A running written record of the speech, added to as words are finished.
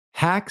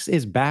Hacks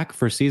is back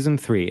for season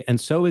 3,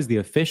 and so is the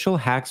official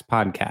Hacks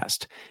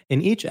podcast.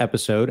 In each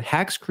episode,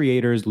 Hacks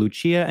creators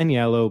Lucia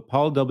Agnello,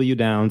 Paul W.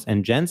 Downs,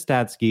 and Jen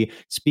Statsky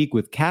speak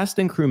with cast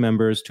and crew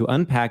members to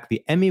unpack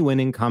the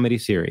Emmy-winning comedy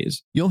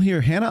series. You'll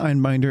hear Hannah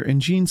Einbinder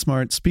and Gene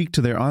Smart speak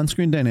to their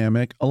on-screen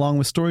dynamic, along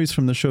with stories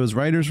from the show's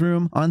writer's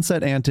room,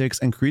 on-set antics,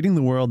 and creating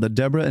the world that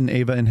Deborah and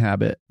Ava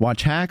inhabit.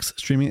 Watch Hacks,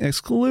 streaming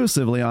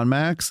exclusively on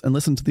Max, and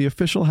listen to the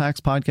official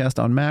Hacks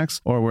podcast on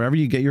Max or wherever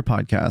you get your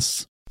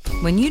podcasts.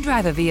 When you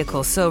drive a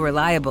vehicle so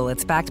reliable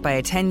it's backed by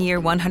a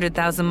 10-year,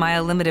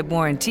 100,000-mile limited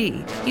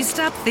warranty, you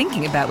stop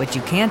thinking about what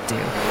you can't do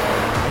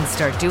and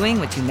start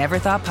doing what you never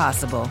thought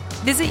possible.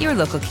 Visit your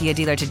local Kia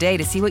dealer today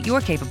to see what you're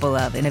capable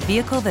of in a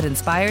vehicle that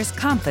inspires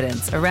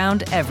confidence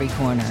around every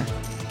corner.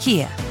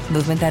 Kia,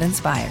 movement that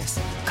inspires.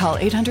 Call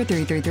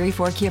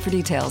 800-333-4KIA for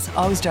details.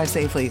 Always drive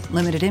safely.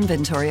 Limited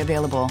inventory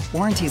available.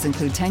 Warranties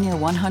include 10-year,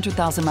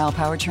 100,000-mile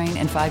powertrain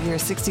and 5-year,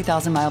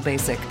 60,000-mile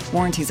basic.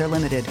 Warranties are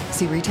limited.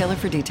 See retailer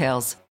for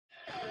details.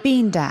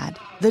 Bean Dad,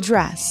 The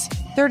Dress,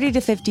 30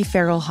 to 50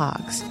 Feral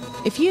Hogs.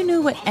 If you knew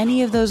what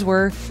any of those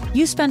were,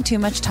 you spend too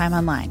much time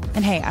online.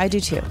 And hey, I do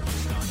too.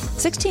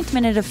 16th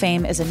Minute of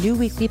Fame is a new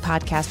weekly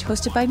podcast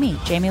hosted by me,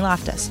 Jamie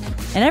Loftus.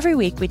 And every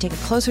week we take a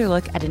closer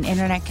look at an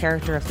internet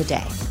character of the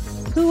day.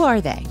 Who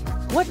are they?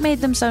 What made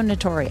them so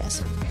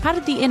notorious? How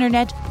did the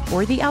internet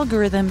or the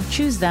algorithm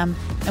choose them?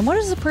 And what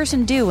does a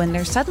person do when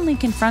they're suddenly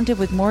confronted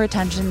with more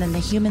attention than the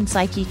human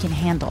psyche can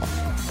handle?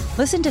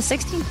 Listen to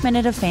 16th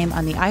Minute of Fame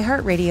on the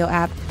iHeartRadio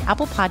app,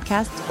 Apple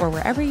Podcasts, or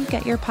wherever you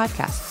get your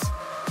podcasts.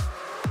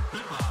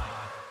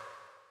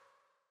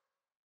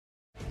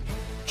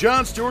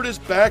 Jon Stewart is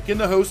back in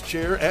the host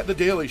chair at The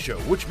Daily Show,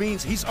 which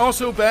means he's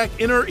also back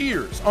in our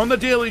ears on The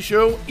Daily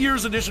Show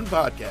Ears Edition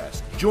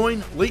podcast.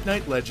 Join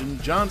late-night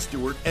legend Jon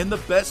Stewart and the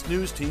best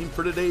news team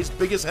for today's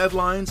biggest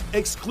headlines,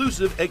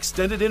 exclusive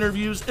extended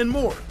interviews, and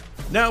more.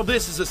 Now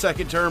this is a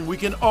second term we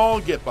can all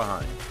get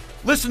behind.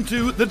 Listen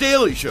to The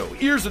Daily Show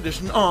Ears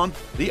Edition on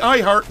the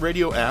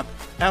iHeartRadio app,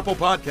 Apple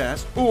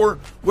Podcasts, or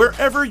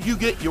wherever you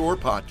get your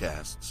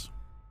podcasts.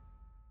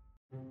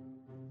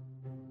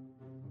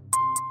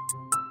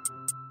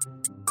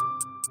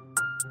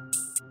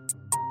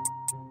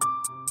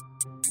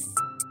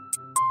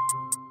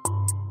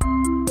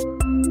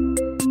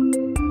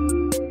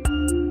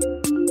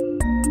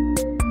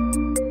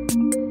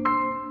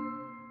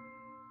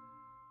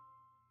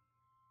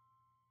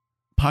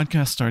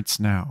 Podcast starts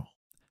now.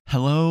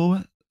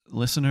 Hello,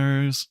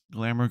 listeners,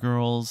 glamour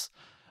girls,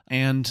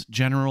 and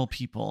general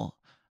people.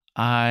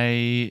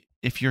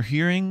 If you're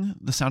hearing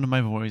the sound of my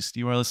voice,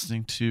 you are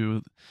listening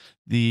to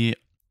the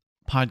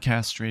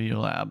podcast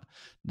StraightioLab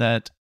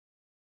that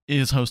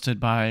is hosted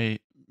by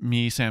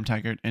me, Sam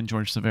Taggart, and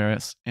George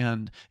Severus,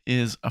 and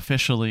is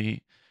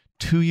officially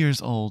 2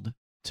 years old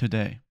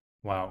today.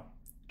 Wow.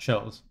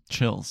 Chills.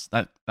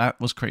 That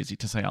was crazy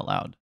to say out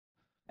loud.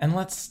 And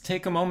let's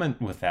take a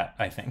moment with that,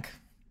 I think.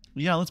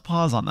 Yeah, let's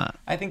pause on that.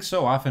 I think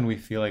so often we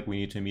feel like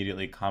we need to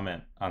immediately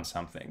comment on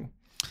something.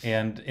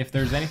 And if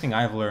there's anything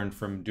I've learned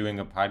from doing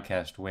a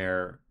podcast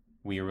where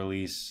we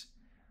release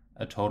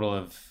a total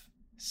of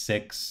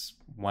 6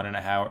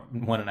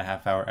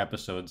 1.5 hour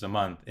episodes a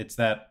month, it's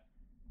that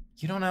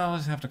you don't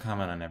always have to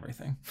comment on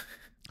everything.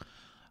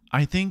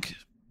 I think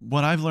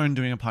what I've learned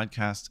doing a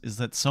podcast is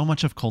that so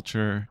much of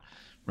culture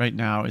right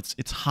now,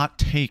 it's hot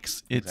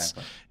takes.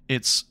 Exactly.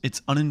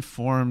 It's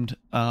uninformed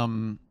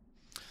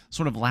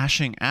sort of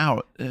lashing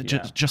out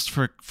just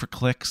for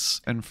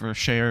clicks and for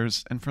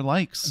shares and for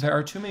likes. There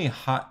are too many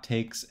hot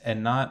takes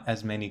and not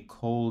as many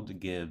cold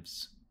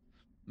gives.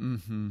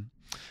 Mm-hmm.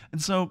 And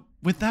so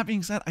with that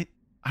being said,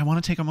 I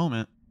want to take a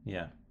moment.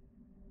 Yeah.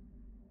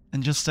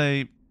 And just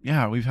say,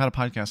 yeah, we've had a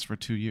podcast for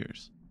 2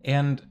 years.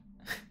 And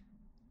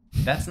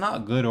that's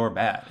not good or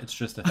bad. It's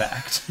just a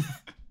fact.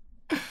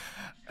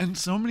 And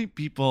so many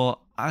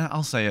people,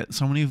 I'll say it,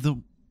 so many of the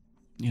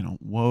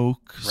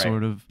woke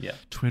sort of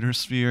Twitter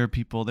sphere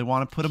people, they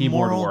want to put a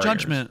moral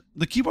judgment.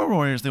 The keyboard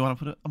warriors, they want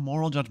to put a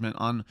moral judgment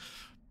on,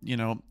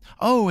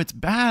 oh, it's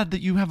bad that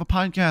you have a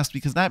podcast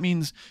because that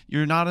means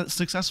you're not as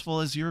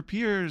successful as your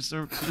peers,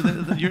 or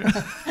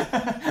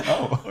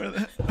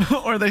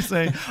or they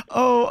say,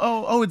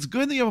 oh, it's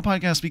good that you have a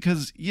podcast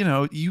because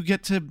you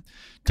get to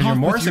talk. You're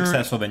more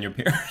successful than your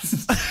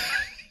peers.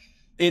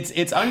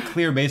 It's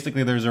unclear.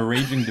 Basically, there's a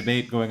raging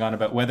debate going on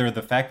about whether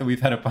the fact that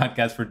we've had a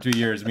podcast for 2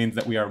 years means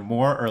that we are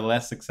more or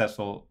less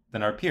successful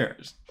than our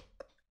peers.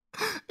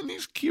 And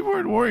these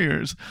keyboard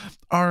warriors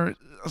are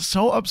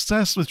so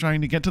obsessed with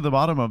trying to get to the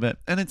bottom of it.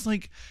 And it's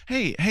like,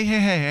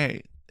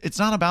 hey. It's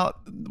not about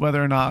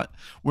whether or not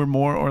we're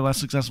more or less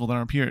successful than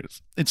our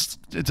peers. It's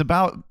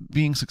about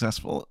being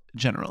successful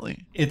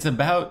generally. It's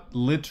about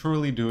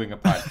literally doing a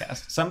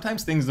podcast.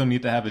 Sometimes things don't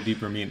need to have a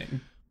deeper meaning.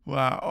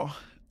 Wow.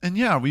 And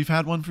yeah, we've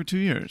had one for 2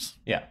 years.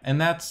 Yeah, and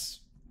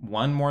that's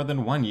one more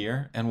than 1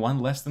 year and one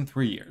less than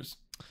 3 years.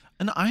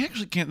 And I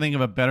actually can't think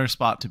of a better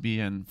spot to be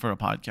in for a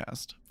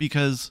podcast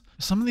because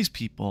some of these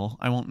people,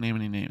 I won't name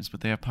any names,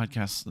 but they have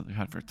podcasts that they've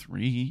had for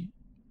 3,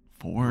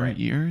 4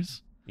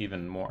 years.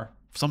 Even more.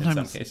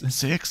 Sometimes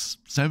 6,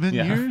 7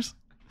 years.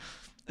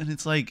 And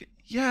it's like,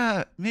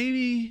 yeah,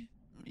 maybe,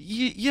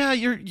 yeah,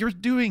 you're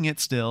doing it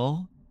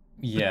still.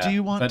 Yeah. But do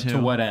you want to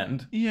what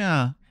end?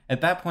 Yeah. At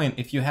that point,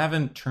 if you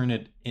haven't turned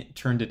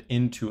it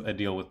into a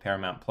deal with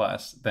Paramount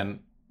Plus,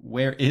 then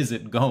where is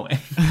it going?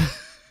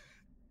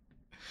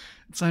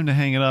 It's time to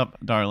hang it up,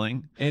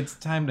 darling. It's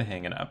time to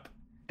hang it up.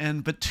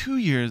 But 2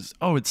 years,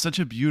 it's such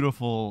a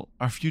beautiful,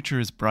 our future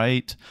is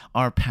bright,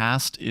 our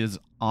past is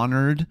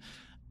honored,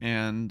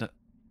 and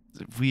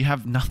we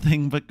have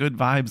nothing but good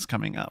vibes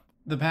coming up.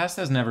 The past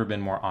has never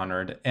been more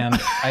honored, and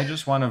I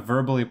just want to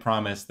verbally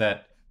promise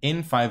that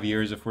in 5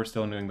 years, if we're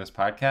still doing this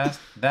podcast,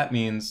 that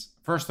means,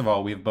 first of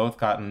all, we've both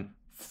gotten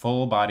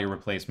full body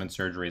replacement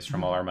surgeries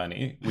from all our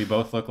money. We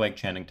both look like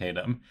Channing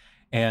Tatum.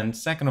 And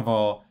second of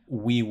all,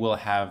 we will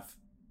have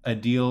a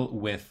deal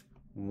with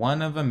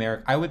one of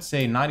America, I would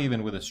say not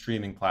even with a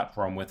streaming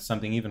platform, with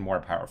something even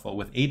more powerful,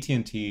 with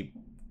AT&T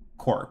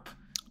Corp,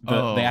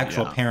 the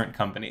actual parent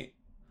company.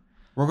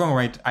 We're going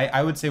right.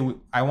 I would say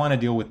I want to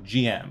deal with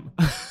GM.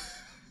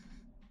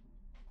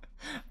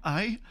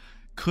 I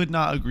could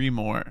not agree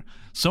more.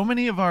 So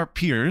many of our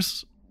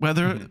peers,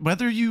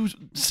 whether you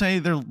say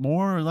they're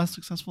more or less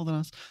successful than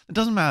us, it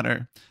doesn't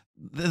matter.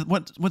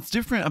 What's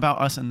different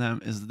about us and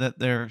them is that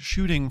they're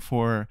shooting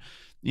for,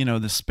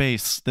 the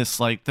space. This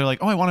like they're like,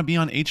 oh, I want to be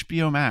on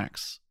HBO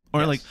Max,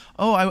 or like,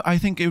 oh, I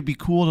think it would be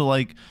cool to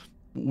like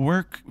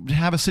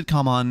have a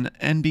sitcom on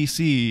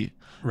NBC.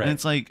 Right. And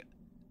it's like,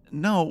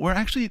 no,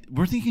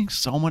 we're thinking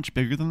so much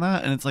bigger than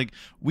that, and it's like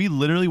we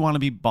literally want to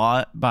be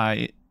bought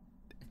by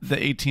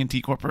the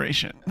AT&T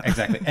corporation.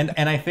 Exactly.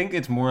 And I think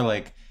it's more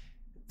like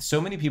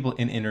so many people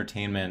in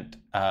entertainment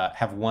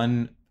have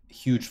one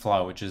huge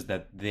flaw, which is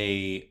that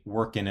they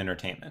work in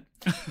entertainment.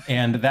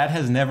 And that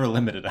has never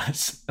limited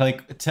us.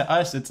 Like, to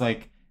us, it's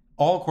like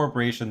all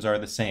corporations are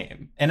the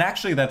same. And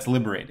actually that's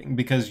liberating,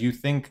 because you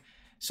think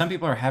some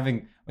people are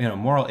having,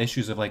 moral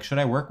issues of like, should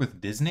I work with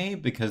Disney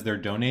because they're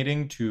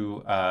donating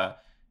to, I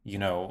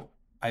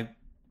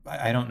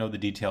don't know the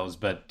details,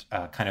 but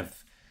kind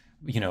of,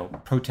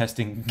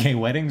 protesting gay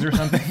weddings or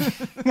something.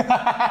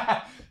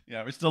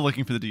 Yeah, we're still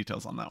looking for the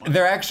details on that one.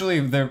 They're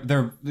actually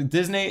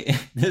Disney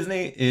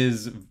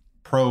is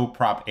pro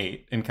Prop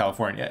 8 in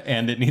California,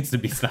 and it needs to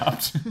be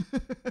stopped.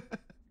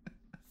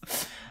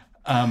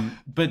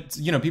 But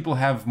people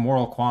have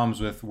moral qualms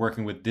with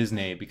working with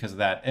Disney because of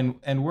that,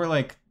 and we're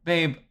like,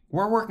 babe,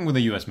 we're working with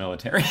the U.S.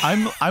 military.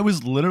 I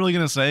was literally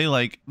gonna say,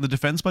 like, the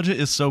defense budget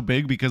is so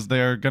big because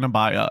they're gonna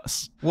buy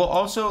us. Well,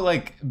 also,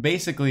 like,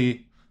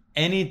 basically,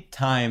 any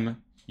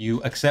time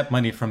you accept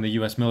money from the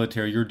U.S.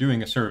 military, you're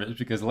doing a service,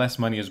 because less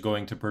money is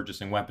going to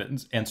purchasing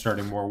weapons and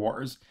starting more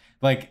wars.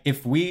 Like,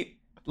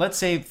 let's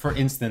say, for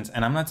instance,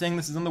 and I'm not saying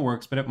this is in the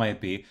works, but it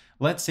might be.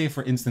 Let's say,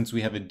 for instance,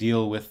 we have a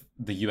deal with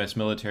the U.S.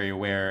 military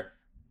where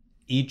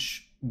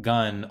each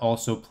gun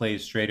also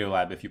plays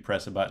StraightioLab if you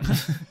press a button.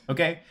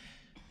 Okay?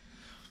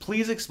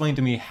 Please explain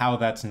to me how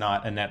that's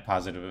not a net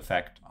positive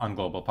effect on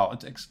global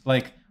politics.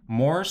 Like,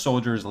 more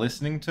soldiers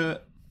listening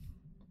to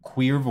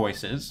queer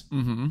voices,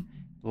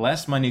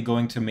 less money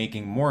going to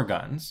making more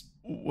guns.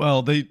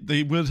 Well,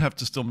 they would have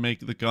to still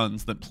make the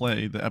guns that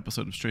play the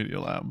episode of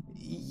StraightioLab.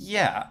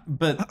 Yeah,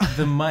 but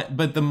the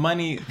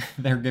money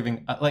they're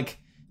giving, like,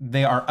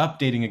 they are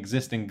updating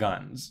existing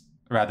guns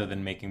rather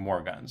than making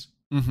more guns.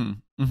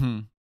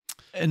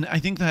 And I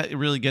think that it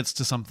really gets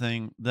to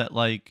something that,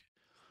 like,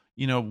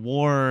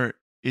 war,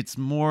 it's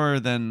more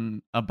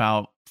than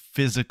about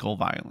physical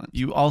violence.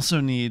 You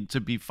also need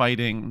to be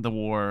fighting the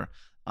war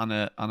on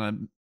a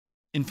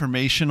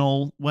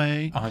informational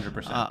way.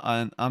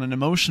 100%. On an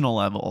emotional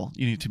level,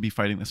 you need to be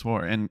fighting this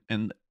war. And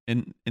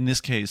in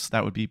this case,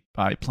 that would be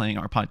by playing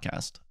our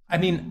podcast. I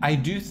mean, I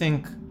do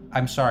think,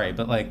 I'm sorry,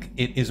 but like,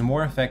 it is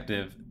more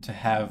effective to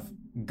have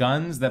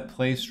guns that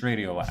play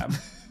StraightioLab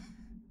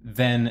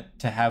than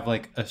to have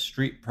like a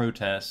street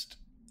protest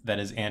that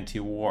is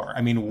anti-war.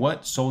 I mean,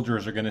 what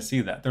soldiers are going to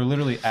see that? They're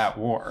literally at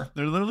war.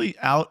 They're literally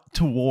out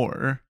to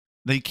war.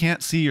 They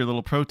can't see your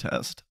little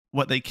protest.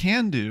 What they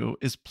can do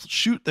is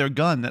shoot their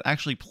gun that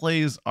actually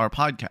plays our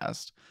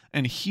podcast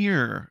and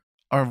hear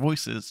our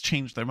voices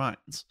change their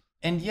minds.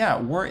 And yeah,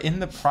 we're in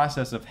the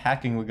process of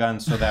hacking the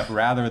guns so that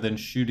rather than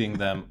shooting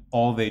them,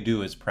 all they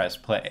do is press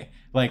play.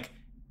 Like,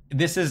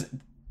 this is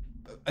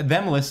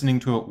them listening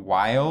to it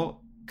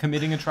while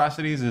committing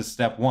atrocities is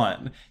step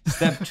one.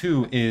 Step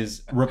two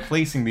is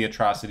replacing the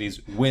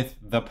atrocities with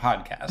the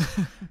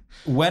podcast.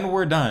 When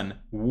we're done,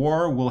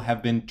 war will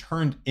have been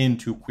turned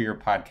into queer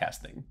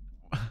podcasting.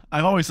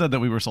 I've always said that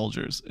we were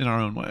soldiers in our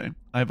own way.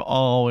 I've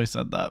always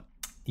said that.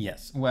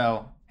 Yes.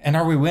 Well, and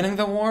are we winning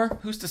the war?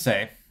 Who's to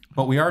say?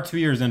 But we are 2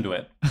 years into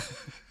it.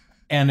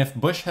 And if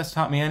Bush has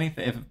taught me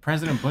anything, if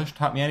President Bush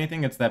taught me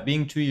anything, it's that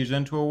being 2 years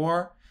into a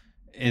war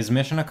is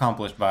mission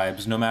accomplished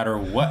vibes, no matter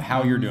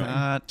how you're doing. No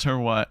matter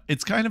what.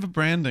 It's kind of a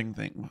branding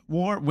thing.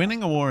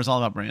 Winning a war is all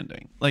about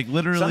branding. Like,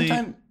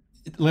 literally.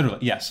 Literally,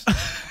 yes.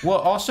 Well,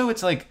 also,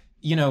 it's like,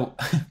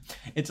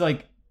 it's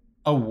like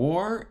a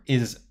war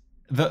is,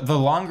 the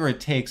longer it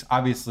takes,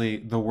 obviously,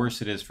 the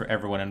worse it is for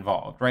everyone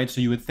involved, right?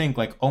 So you would think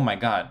like, oh my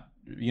God,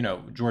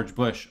 George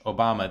Bush,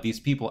 Obama, these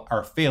people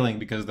are failing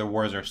because their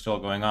wars are still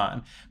going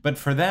on. But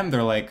for them,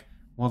 they're like,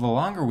 well, the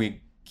longer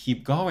we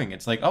keep going,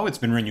 it's like, oh, it's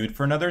been renewed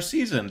for another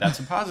season. That's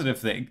a positive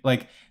thing.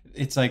 Like,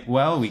 it's like,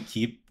 well, we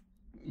keep,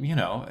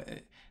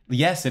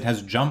 yes, it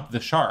has jumped the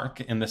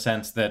shark in the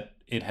sense that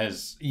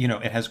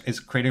it's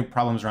creating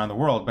problems around the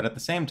world. But at the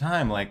same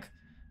time, like,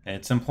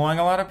 it's employing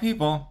a lot of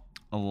people.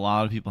 A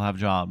lot of people have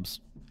jobs.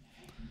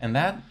 And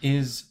that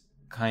is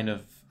kind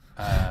of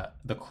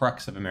the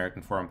crux of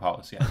American foreign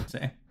policy, I would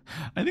say.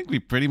 I think we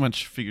pretty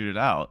much figured it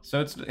out.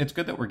 So it's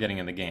good that we're getting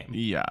in the game.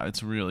 Yeah,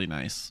 it's really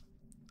nice.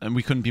 And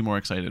we couldn't be more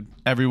excited.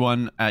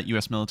 Everyone at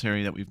U.S.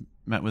 military that we've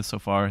met with so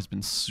far has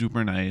been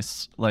super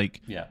nice. Like,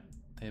 yeah,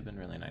 they've been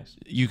really nice.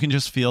 You can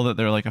just feel that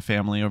they're like a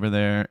family over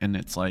there, and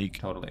it's like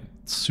totally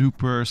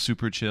super,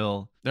 super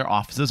chill. Their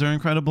offices are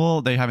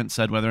incredible. They haven't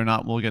said whether or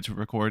not we'll get to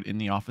record in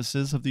the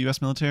offices of the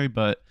U.S. military,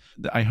 but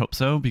I hope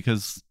so,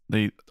 because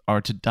they are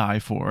to die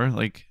for.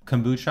 Like,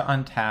 kombucha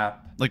on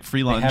tap, like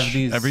free lunch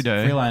every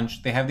day. Free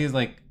lunch. They have these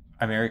like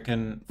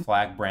American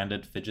flag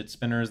branded fidget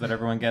spinners that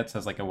everyone gets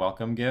as like a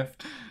welcome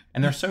gift,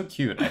 and they're so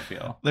cute. I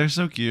feel they're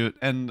so cute,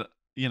 and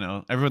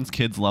everyone's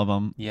kids love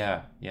them.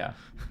 Yeah.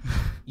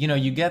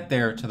 You get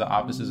there to the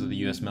offices of the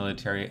U.S.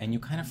 military, and you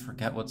kind of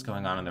forget what's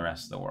going on in the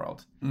rest of the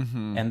world,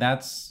 and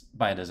that's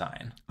by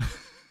design.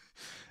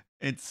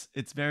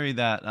 It's very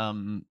that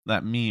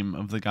meme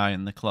of the guy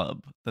in the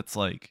club that's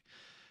like,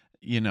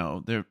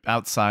 they're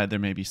outside, there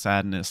may be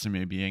sadness, there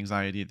may be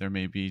anxiety, there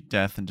may be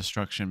death and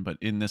destruction, but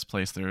in this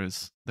place there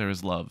is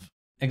love.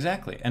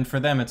 Exactly. And for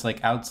them, it's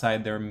like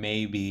outside there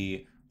may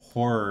be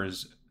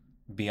horrors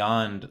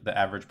beyond the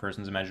average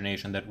person's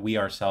imagination that we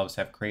ourselves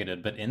have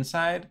created, but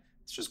inside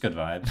it's just good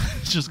vibes.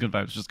 It's just good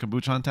vibes. It's just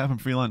kombucha on tap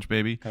and free lunch,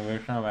 baby.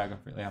 Kombucha on tap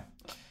and free, yeah.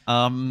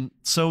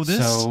 So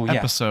this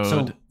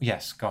episode... So,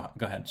 yes, go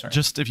ahead, sorry.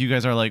 Just if you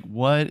guys are like,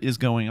 what is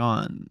going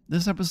on?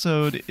 This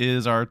episode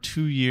is our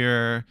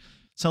 2-year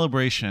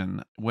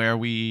celebration where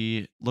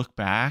we look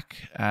back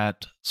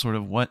at sort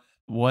of what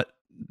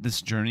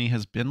this journey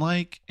has been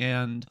like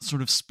and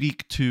sort of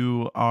speak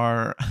to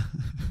our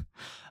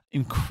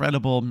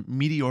incredible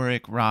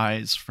meteoric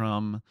rise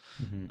from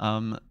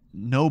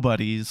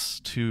nobodies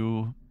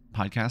to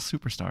podcast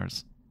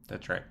superstars.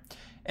 That's right.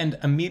 And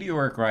a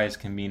meteoric rise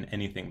can mean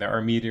anything. There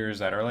are meteors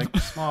that are like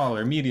small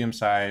or medium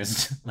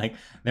sized. Like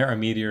there are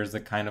meteors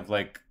that kind of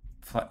like,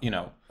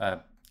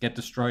 get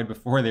destroyed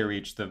before they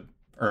reach the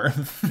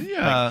Earth.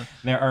 Yeah. Like,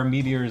 there are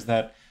meteors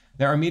that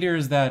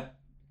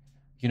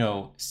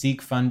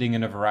seek funding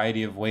in a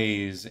variety of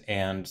ways,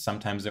 and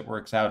sometimes it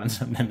works out and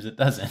sometimes it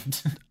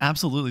doesn't.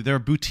 Absolutely. There are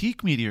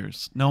boutique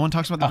meteors. No one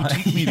talks about the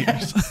boutique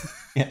meteors.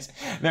 Yes.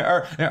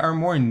 There are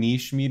more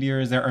niche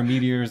meteors. There are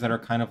meteors that are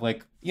kind of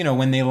like,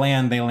 when they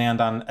land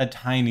on a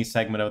tiny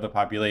segment of the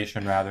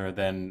population rather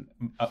than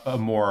a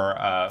more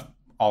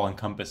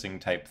all-encompassing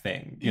type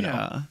thing,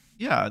 know?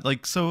 Yeah.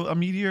 Like, so a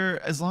meteor,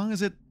 as long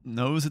as it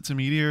knows it's a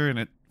meteor and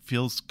it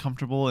feels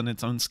comfortable in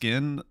its own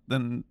skin,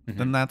 then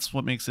that's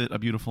what makes it a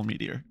beautiful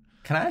meteor.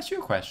 Can I ask you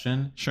a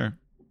question? Sure.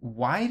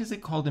 Why is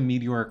it called a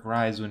meteoric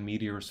rise when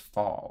meteors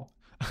fall?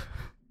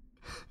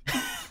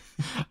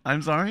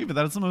 I'm sorry, but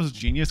that's the most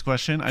genius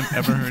question I've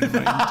ever heard in my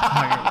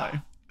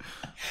entire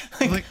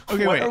life.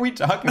 What are we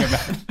talking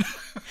about?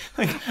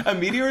 Like, a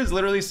meteor is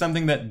literally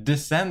something that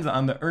descends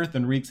on the Earth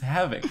and wreaks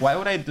havoc. Why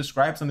would I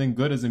describe something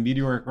good as a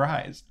meteoric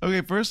rise?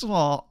 Okay, first of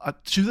all,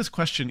 to this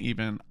question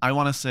even, I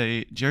want to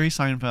say Jerry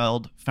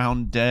Seinfeld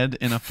found dead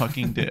in a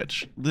fucking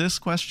ditch. This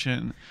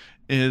question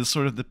is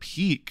sort of the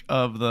peak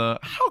of the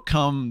how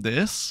come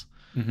this?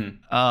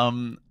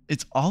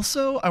 It's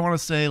also, I want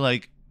to say,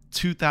 like,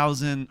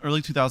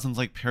 early 2000s,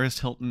 like Paris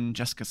Hilton,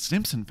 Jessica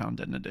Simpson found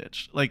dead in a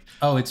ditch. Like,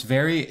 oh, it's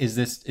very, is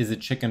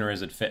it chicken or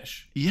is it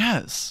fish?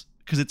 Yes,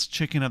 because it's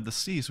chicken of the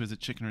sea. So is it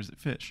chicken or is it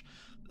fish?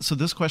 So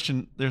this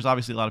question, there's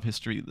obviously a lot of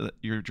history that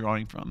you're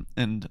drawing from,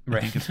 and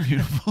right. I think it's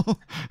beautiful.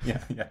 Yeah.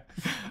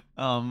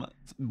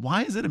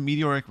 Why is it a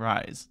meteoric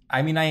rise?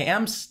 I mean,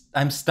 I'm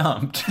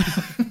stumped.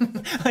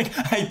 Like,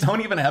 I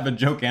don't even have a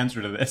joke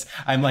answer to this.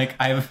 I'm like,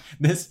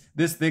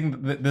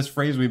 this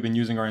phrase we've been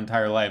using our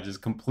entire lives is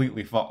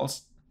completely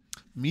false.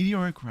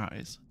 Meteoric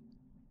rise.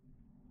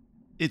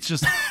 It's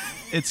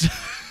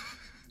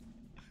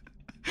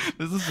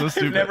this is so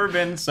stupid. I've never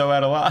been so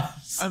at a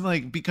loss. I'm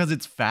like, because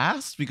it's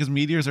fast? Because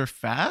meteors are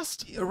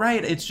fast?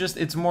 Right.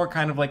 It's more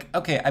kind of like,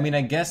 okay, I mean,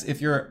 I guess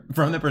if you're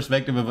from the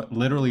perspective of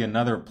literally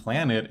another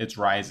planet, it's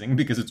rising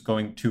because it's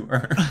going to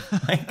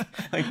Earth.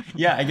 like,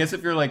 yeah, I guess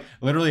if you're like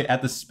literally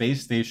at the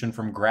space station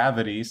from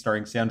Gravity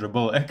starring Sandra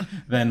Bullock,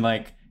 then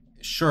like,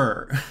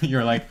 sure,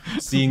 you're like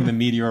seeing the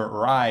meteor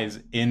rise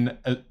in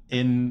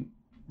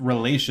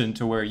relation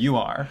to where you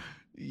are.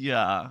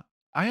 Yeah.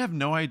 I have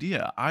no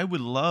idea. I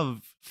would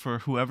love for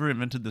whoever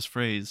invented this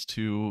phrase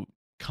to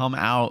come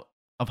out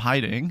of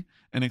hiding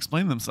and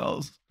explain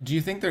themselves. Do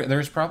you think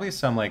there's probably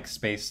some like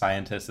space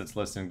scientist that's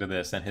listening to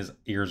this and his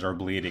ears are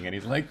bleeding and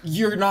he's like,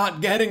 you're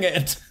not getting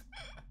it?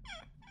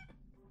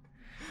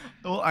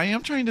 Well, I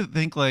am trying to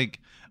think,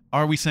 like,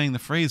 are we saying the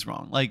phrase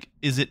wrong? Like,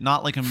 is it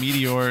not like a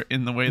meteor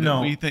in the way that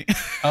No. we think?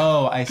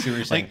 Oh, I see what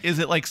you're saying. Like, is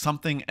it like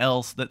something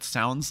else that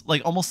sounds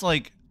like almost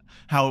like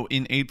how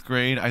in 8th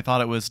grade I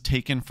thought it was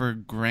taken for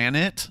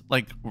granite,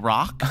 like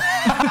rock?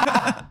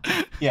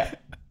 Yeah.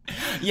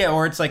 Yeah,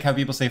 or it's like how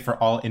people say for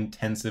all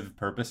intensive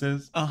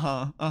purposes.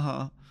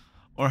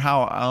 Or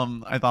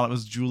how I thought it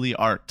was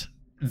Juilliard.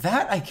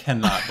 That I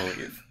cannot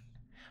believe.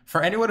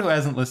 For anyone who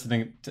hasn't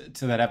listened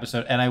to that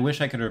episode, and I wish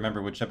I could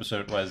remember which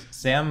episode it was,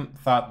 Sam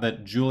thought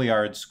that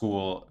Juilliard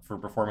School for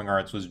Performing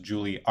Arts was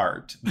Julie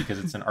Art because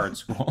it's an art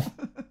school.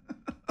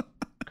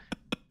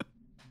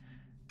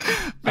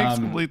 Makes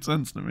complete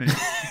sense to me.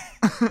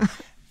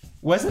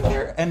 Wasn't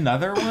there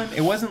another one?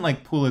 It wasn't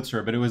like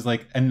Pulitzer, but it was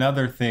like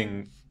another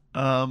thing.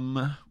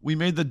 We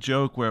made the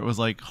joke where it was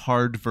like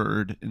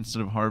Hardvard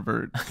instead of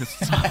Harvard.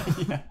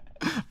 Yeah.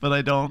 But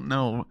I don't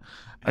know.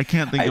 I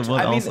can't think of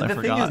what else I the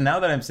forgot. thing is, now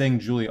that I'm saying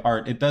Julie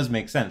Art, it does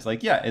make sense.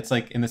 Like, yeah, it's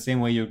like in the same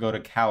way you go to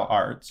Cal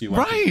Arts, you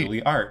went to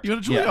Julie Art. You go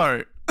to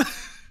Juilliard.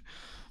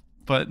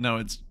 But no,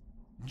 it's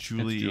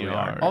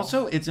Juilliard.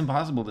 Also, it's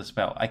impossible to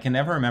spell. I can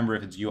never remember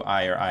if it's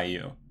UI or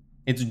IU.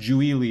 It's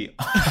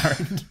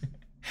Juilliard.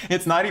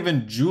 It's not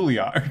even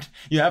Juilliard.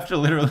 You have to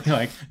literally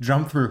like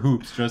jump through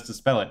hoops just to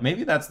spell it.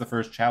 Maybe that's the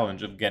first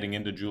challenge of getting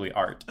into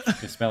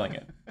Juilliard, is spelling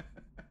it.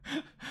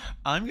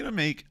 I'm going to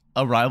make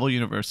a rival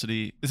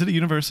university. Is it a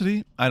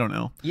university? I don't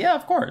know. Yeah,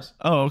 of course.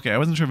 Oh, okay. I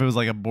wasn't sure if it was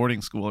like a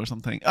boarding school or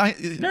something.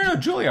 No,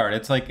 Juilliard.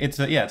 It's like, it's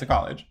a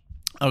college.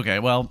 Okay,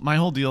 well, my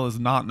whole deal is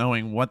not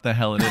knowing what the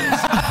hell it is.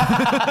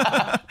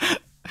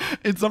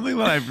 It's something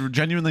that I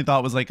genuinely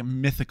thought was like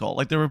mythical.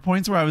 Like there were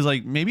points where I was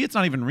like, maybe it's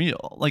not even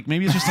real. Like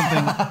maybe it's just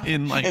something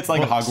in like it's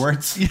like books.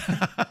 Hogwarts.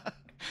 Yeah.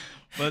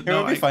 But it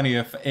would be funny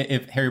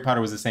if Harry Potter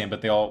was the same,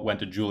 but they all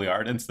went to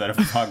Juilliard instead of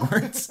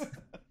Hogwarts.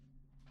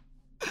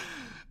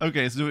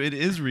 Okay, so it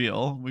is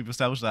real. We've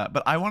established that.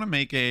 But I want to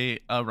make a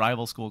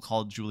rival school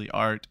called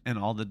Juilliard, and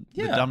all the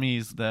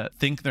dummies that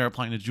think they're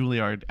applying to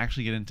Juilliard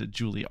actually get into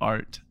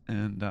Juilliard.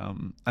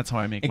 And that's how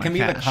I make my cash. It can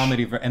be the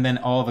comedy, and then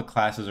all the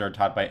classes are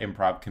taught by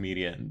improv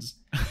comedians.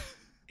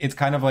 It's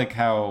kind of like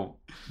how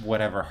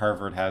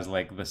Harvard has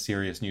like the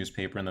serious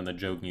newspaper and then the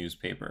joke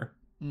newspaper.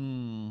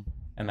 And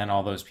then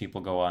all those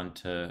people go on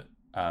to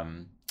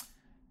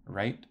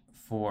write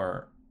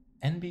for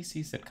NBC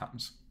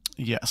sitcoms.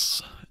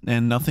 Yes,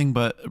 and nothing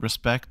but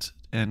respect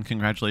and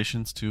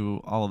congratulations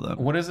to all of them.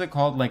 What is it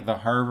called? Like the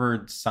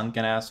Harvard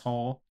sunken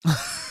asshole?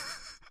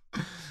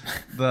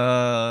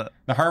 The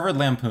Harvard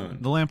Lampoon.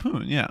 The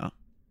Lampoon, yeah.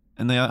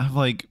 And they have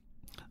like,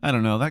 I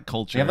don't know, that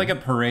culture. They have like a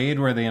parade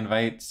where they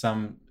invite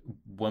some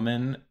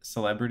woman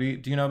celebrity.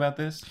 Do you know about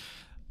this?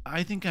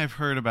 I think I've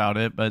heard about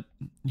it, but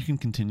you can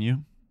continue.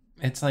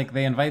 It's like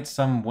they invite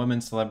some woman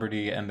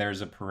celebrity and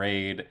there's a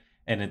parade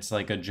and it's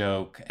like a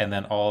joke. And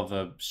then all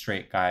the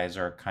straight guys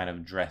are kind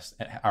of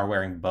are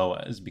wearing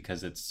boas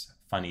because it's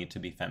funny to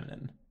be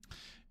feminine.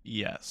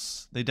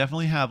 Yes. They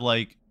definitely have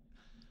like,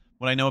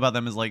 what I know about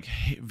them is like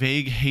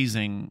vague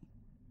hazing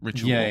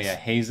rituals. Yeah,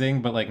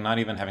 hazing, but like not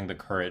even having the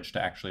courage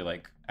to actually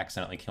like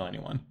accidentally kill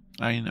anyone.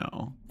 I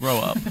know. Grow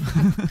up.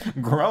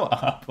 Grow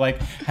up. Like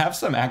have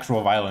some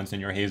actual violence in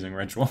your hazing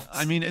rituals.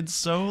 I mean, it's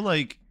so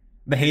like...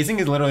 The hazing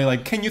is literally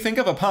like, can you think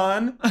of a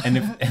pun? And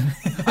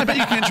if I bet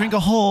you can't drink a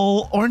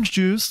whole orange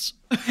juice.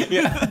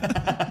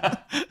 Yeah.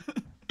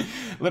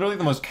 Literally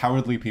the most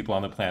cowardly people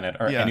on the planet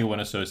are anyone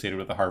associated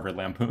with the Harvard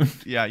Lampoon.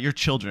 Yeah, your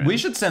children. We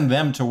should send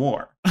them to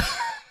war.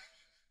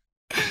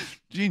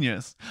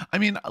 Genius. I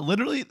mean,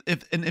 literally,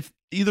 if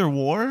either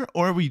war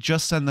or we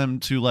just send them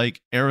to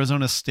like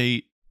Arizona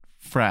State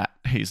frat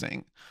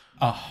hazing.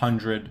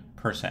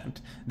 100%.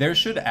 There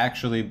should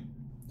actually,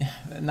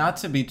 not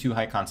to be too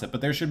high concept, but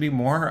there should be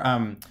more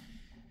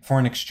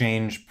foreign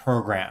exchange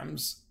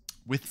programs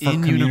within for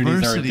communities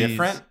universities that are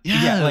different.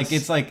 Yes.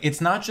 Yeah,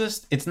 it's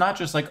not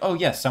just like, oh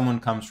yes,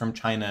 someone comes from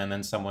China and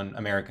then someone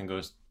American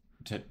goes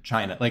to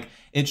China. Like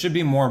it should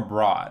be more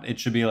broad. It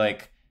should be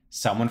like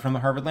someone from the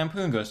Harvard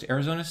Lampoon goes to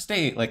Arizona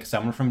State, like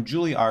someone from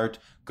Juilliard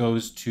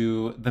goes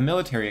to the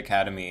military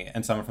academy,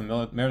 and someone from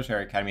the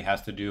military academy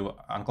has to do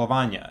Uncle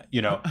Vanya,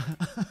 you know?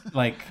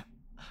 Like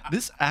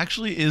this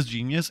actually is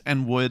genius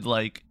and would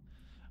like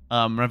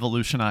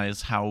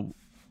revolutionize how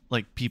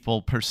like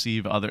people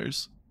perceive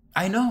others.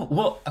 I know.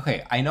 Well,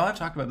 okay, I know I've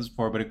talked about this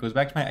before, but it goes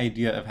back to my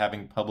idea of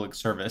having public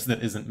service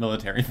that isn't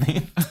military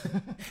themed.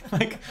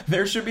 Like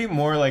there should be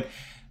more like,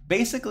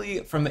 basically,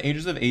 from the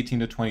ages of 18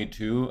 to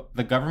 22,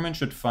 the government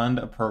should fund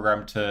a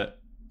program to,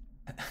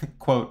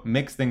 quote,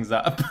 mix things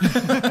up.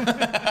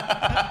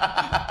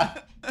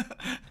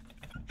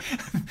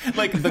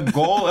 Like, the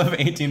goal of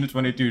 18 to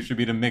 22 should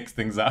be to mix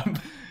things up.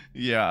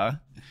 Yeah.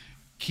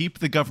 Keep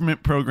the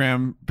government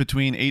program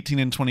between 18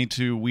 and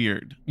 22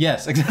 weird.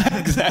 Yes,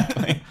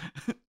 exactly.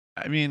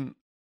 I mean,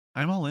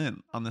 I'm all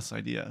in on this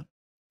idea.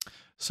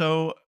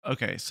 So,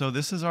 okay, so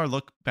this is our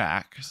look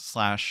back /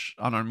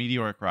 on our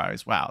meteoric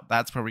rise. Wow,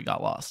 that's where we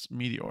got lost.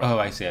 Meteoric. Oh,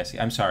 I see.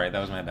 I'm sorry. That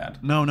was my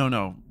bad.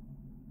 No.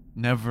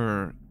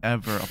 Never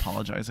ever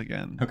apologize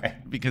again. Okay.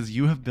 Because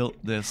you have built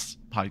this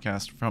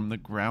podcast from the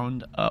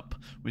ground up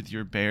with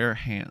your bare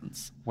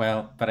hands.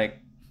 Well, but it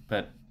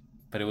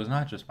was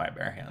not just my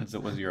bare hands.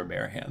 It was your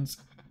bare hands.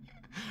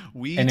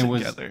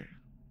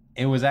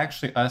 It was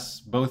actually us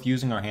both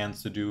using our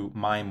hands to do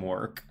mime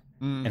work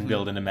and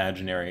build an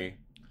imaginary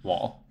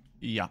wall.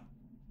 Yeah.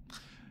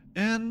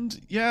 And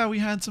yeah, we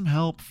had some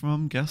help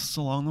from guests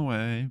along the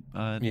way.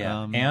 But,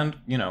 and,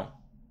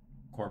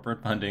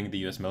 corporate funding, the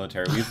U.S.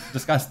 military. We've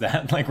discussed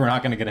that. Like, we're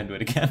not going to get into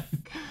it again.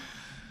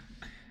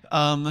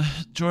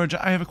 George,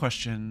 I have a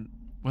question.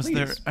 Was Please.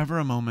 there ever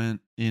a moment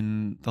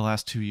in the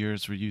last 2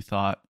 years where you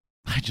thought,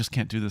 I just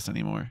can't do this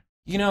anymore?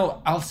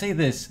 I'll say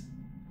this.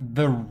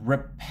 The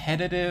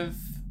repetitive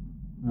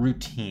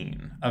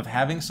routine of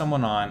having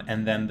someone on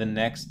and then the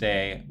next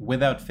day,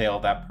 without fail,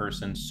 that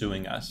person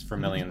suing us for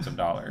millions of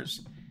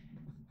dollars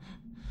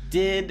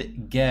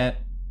did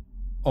get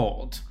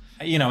old.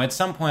 At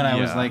some point I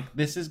was like,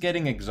 this is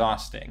getting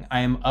exhausting.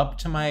 I am up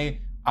to my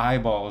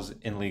eyeballs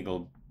in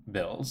legal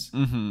bills.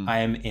 I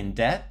am in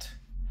debt.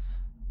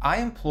 I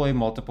employ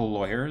multiple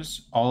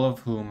lawyers, all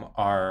of whom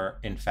are,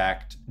 in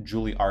fact,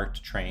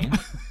 Juilliard trained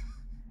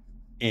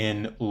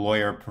in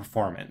lawyer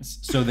performance.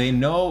 So they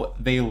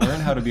learn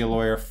how to be a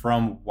lawyer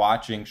from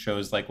watching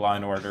shows like Law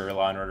 & Order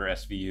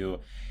SVU.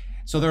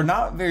 So they're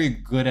not very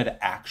good at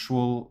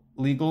actual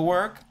legal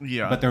work,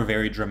 but they're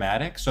very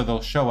dramatic. So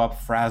they'll show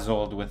up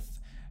frazzled with,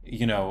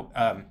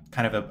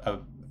 kind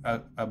of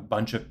a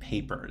bunch of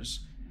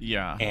papers.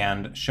 Yeah.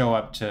 And show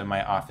up to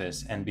my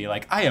office and be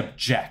like, I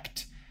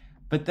object.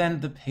 But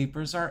then the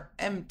papers are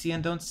empty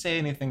and don't say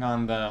anything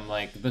on them.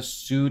 Like, the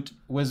suit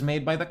was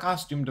made by the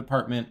costume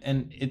department,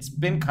 and it's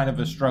been kind of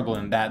a struggle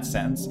in that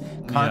sense.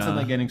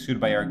 Constantly getting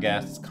sued by our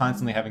guests,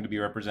 constantly having to be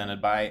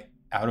represented by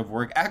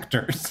out-of-work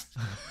actors.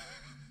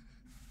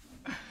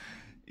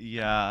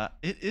 Yeah,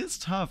 it is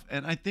tough.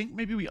 And I think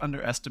maybe we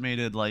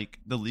underestimated, like,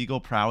 the legal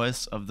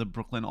prowess of the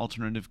Brooklyn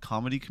alternative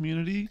comedy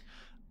community.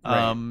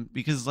 Right.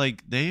 Because,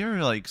 like, they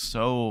are, like,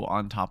 so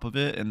on top of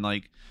it. And,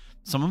 like,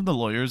 some of the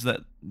lawyers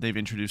that they've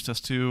introduced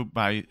us to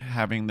by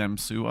having them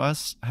sue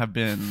us have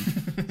been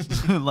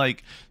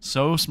like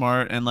so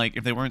smart, and like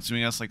if they weren't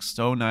suing us, like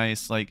so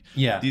nice. Like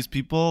these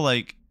people,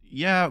 like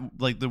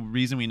the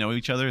reason we know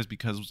each other is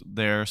because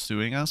they're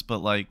suing us, but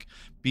like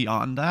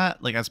beyond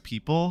that, like as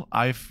people,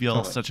 I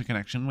feel such a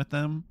connection with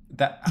them.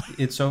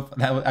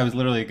 I was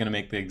literally going to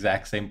make the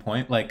exact same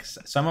point. Like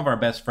some of our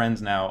best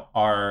friends now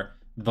are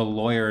the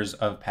lawyers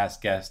of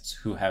past guests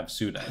who have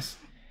sued us.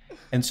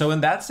 And so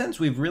in that sense,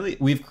 we've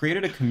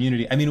created a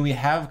community. I mean, we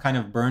have kind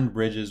of burned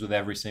bridges with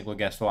every single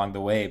guest along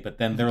the way, but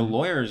then their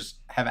lawyers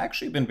have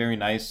actually been very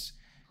nice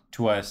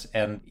to us.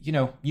 And,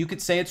 you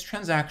could say it's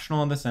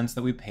transactional in the sense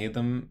that we pay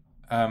them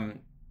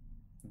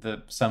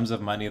the sums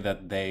of money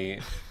that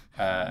they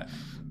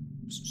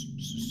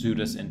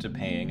sued us into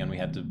paying, and we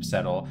had to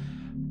settle.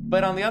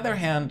 But on the other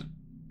hand,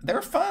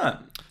 they're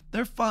fun.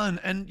 They're fun.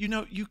 And,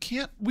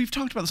 we've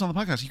talked about this on the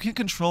podcast. You can't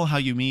control how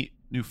you meet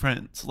new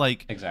friends.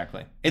 Like,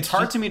 exactly. It's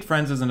hard to meet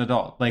friends as an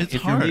adult. Like,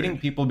 if you're meeting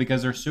people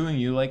because they're suing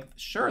you, like,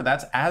 sure,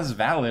 that's as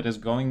valid as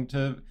going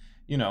to,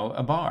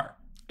 a bar.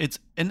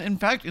 And in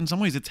fact, in some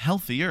ways, it's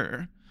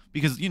healthier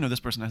because, this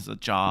person has a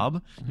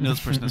job,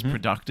 this person is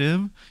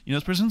productive,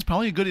 this person's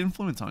probably a good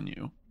influence on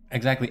you.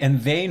 Exactly.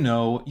 And they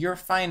know your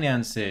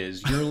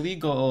finances, your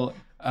legal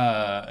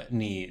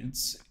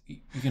needs,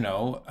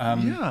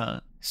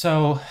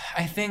 So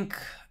I think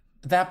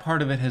that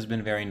part of it has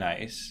been very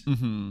nice.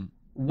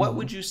 What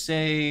would you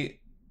say,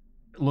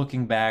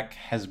 looking back,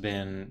 has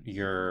been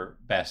your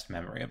best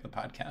memory of the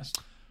podcast?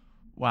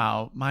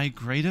 Wow. My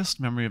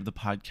greatest memory of the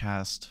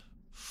podcast,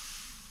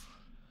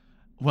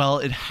 well,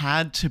 it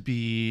had to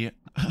be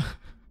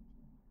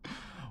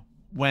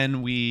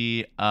when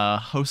we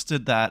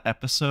hosted that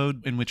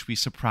episode in which we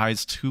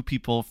surprised 2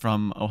 people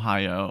from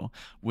Ohio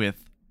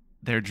with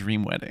their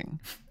dream wedding.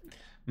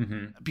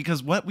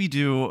 Because what we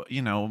do,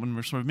 when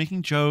we're sort of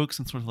making jokes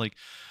and sort of like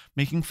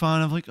making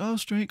fun of like, oh,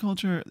 straight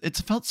culture, it's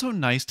felt so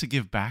nice to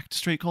give back to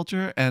straight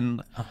culture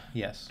and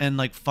and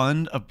like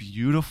fund a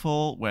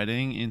beautiful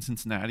wedding in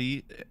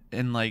Cincinnati.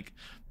 And like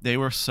they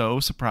were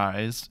so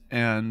surprised,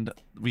 and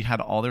we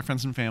had all their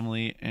friends and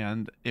family,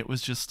 and it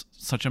was just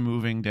such a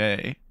moving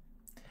day.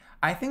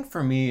 I think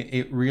for me,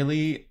 it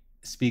really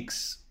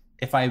speaks,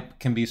 if I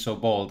can be so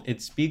bold,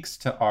 it speaks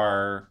to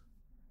our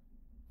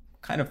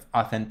kind of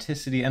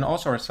authenticity and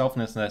also our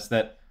selflessness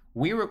that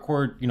we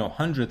record,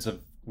 hundreds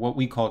of what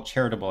we call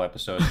charitable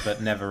episodes,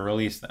 but never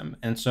release them.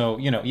 And so,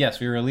 yes,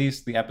 we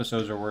release the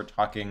episodes where we're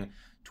talking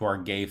to our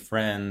gay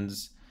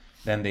friends,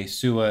 then they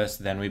sue us,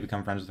 then we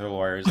become friends with their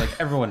lawyers. Like,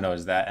 everyone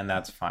knows that, and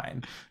that's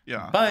fine.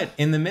 Yeah. But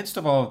in the midst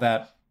of all of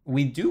that,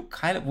 we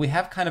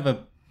have kind of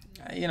a,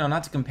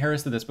 not to compare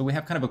us to this, but we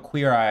have kind of a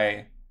Queer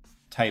Eye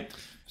type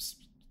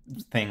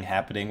thing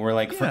happening where,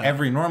 like, for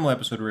every normal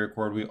episode we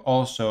record, we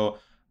also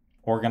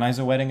organize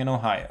a wedding in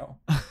Ohio.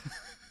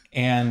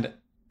 And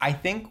I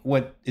think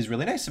what is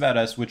really nice about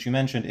us, which you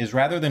mentioned, is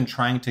rather than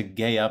trying to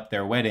gay up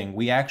their wedding,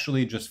 we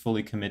actually just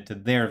fully commit to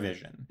their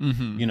vision.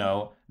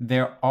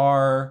 There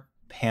are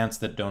pants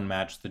that don't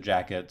match the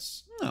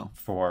jackets No.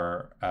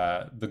 for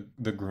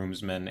the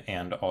groomsmen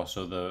and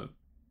also the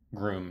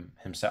groom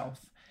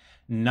himself.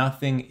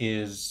 Nothing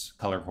is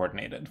color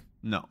coordinated.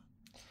 No.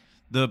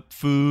 The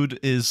food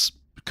is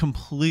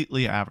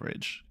completely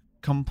average.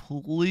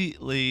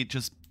 Completely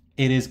just...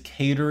 It is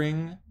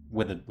catering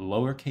with a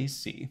lowercase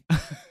c.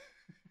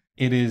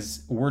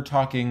 We're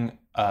talking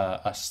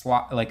a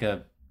slot, like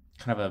a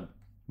kind of a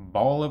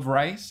ball of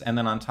rice, and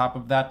then on top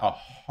of that, a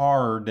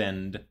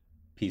hardened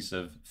piece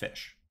of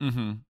fish.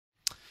 Mm-hmm.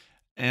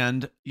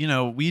 And, you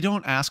know, we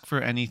don't ask for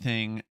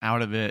anything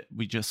out of it.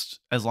 We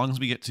just, as long as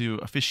we get to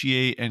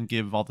officiate and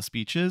give all the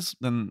speeches,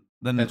 then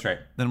That's right.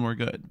 Then we're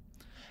good.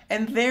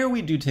 And there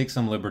we do take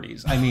some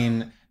liberties. I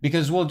mean,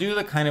 because we'll do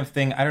the kind of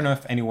thing, I don't know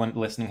if anyone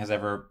listening has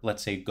ever,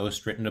 let's say,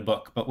 ghostwritten a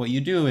book, but what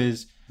you do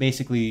is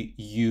basically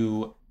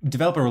you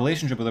develop a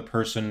relationship with a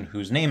person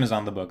whose name is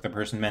on the book, the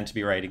person meant to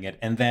be writing it,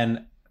 and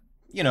then,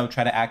 you know,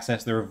 try to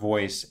access their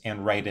voice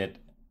and write it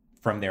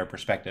from their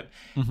perspective.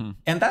 Mm-hmm.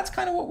 And that's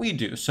kind of what we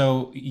do.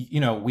 So,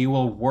 you know, we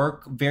will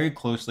work very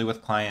closely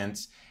with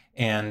clients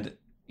and,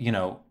 you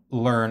know,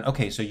 learn,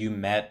 okay, so you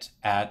met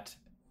at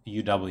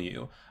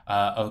UW.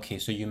 Okay,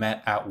 so you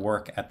met at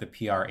work at the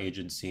PR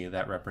agency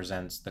that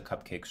represents the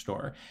cupcake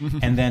store.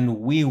 And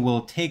then we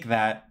will take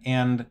that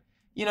and,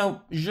 you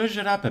know, zhuzh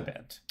it up a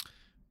bit.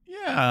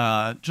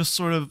 Yeah, just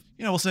sort of,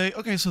 you know, we'll say,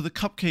 okay, so the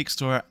cupcake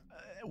store,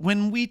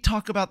 when we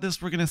talk about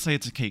this, we're going to say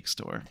it's a cake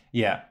store.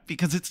 Yeah.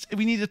 Because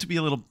we need it to be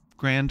a little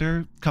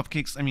grander.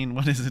 Cupcakes, I mean,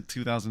 what is it,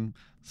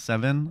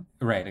 2007?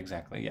 Right,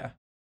 exactly, yeah.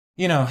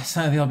 You know,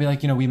 some of you will be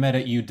like, you know, we met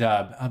at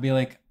UW. I'll be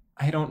like,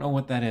 I don't know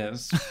what that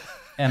is.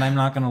 And I'm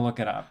not going to look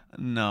it up.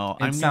 No,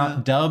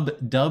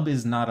 Dub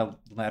is not a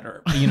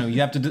letter. You know, you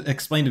have to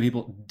explain to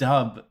people,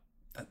 dub,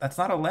 that's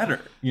not a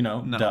letter, you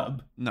know,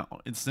 dub. No,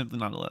 it's simply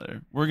not a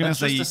letter. We're going to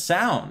say just a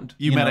sound.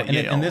 You met at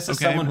Yale. And this is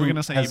someone who we're going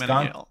to say has you met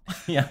gone, at Yale.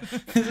 Yeah,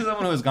 this is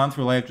someone who has gone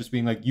through life just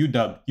being like,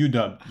 UW.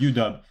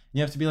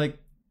 You have to be like,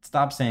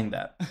 stop saying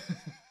that.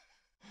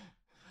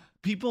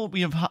 People,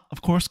 we have,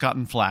 of course,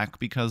 gotten flack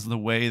because the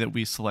way that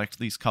we select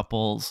these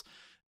couples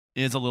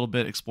is a little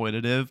bit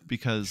exploitative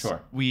because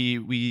Sure.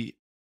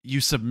 you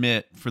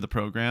submit for the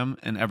program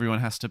and everyone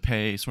has to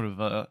pay sort of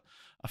a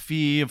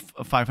fee of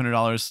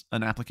 $500,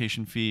 an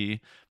application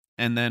fee.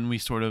 And then we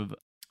sort of,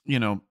 you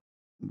know,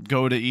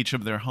 go to each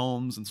of their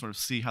homes and sort of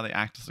see how they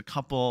act as a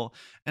couple.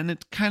 And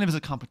it kind of is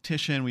a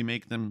competition. We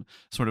make them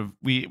sort of,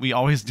 we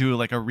always do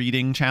like a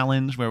reading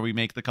challenge where we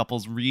make the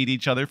couples read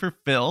each other for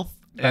filth.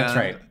 That's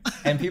right.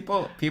 And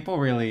people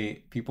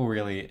really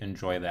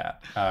enjoy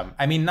that.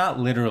 I mean, not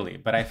literally,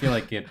 but I feel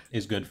like it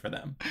is good for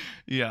them.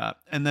 Yeah.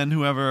 And then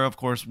whoever, of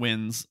course,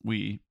 wins,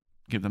 we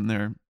give them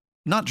their,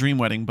 not dream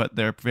wedding, but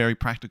their very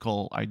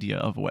practical idea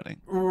of a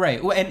wedding.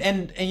 Right. Well,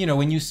 and you know,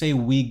 when you say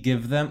we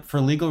give them, for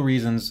legal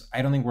reasons,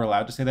 I don't think we're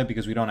allowed to say that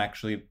because we don't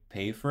actually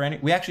pay for any.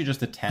 We actually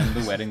just attend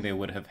the wedding they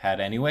would have had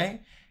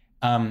anyway.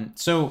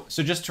 So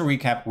just to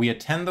recap, we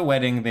attend the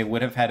wedding they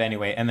would have had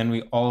anyway, and then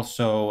we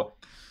also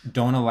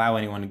don't allow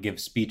anyone to give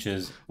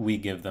speeches. We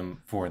give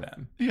them for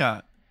them. Yeah.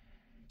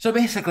 So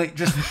basically,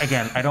 just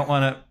again, I don't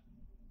want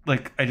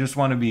to, I just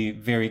want to be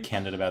very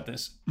candid about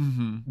this.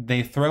 Mm-hmm.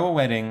 They throw a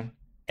wedding,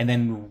 and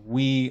then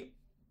we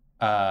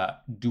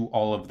do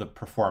all of the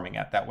performing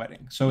at that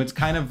wedding. So it's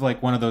kind of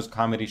like one of those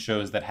comedy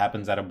shows that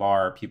happens at a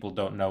bar. People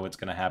don't know what's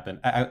going to happen.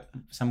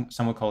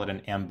 Some would call it an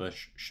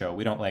ambush show.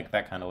 We don't like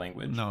that kind of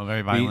language. No,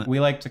 very violent.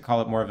 We like to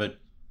call it more of a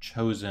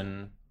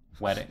chosen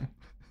wedding.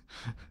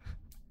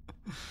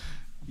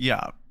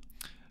 Yeah.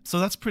 So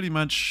that's pretty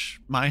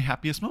much my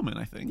happiest moment,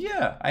 I think.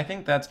 Yeah, I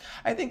think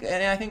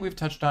we've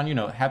touched on, you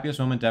know, happiest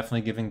moment,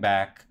 definitely giving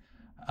back,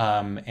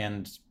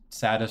 and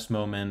saddest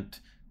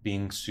moment,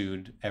 being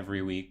sued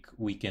every week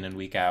in and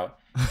week out.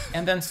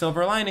 And then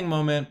silver lining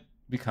moment,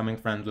 becoming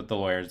friends with the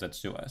lawyers that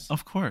sue us.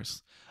 Of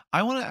course.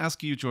 I want to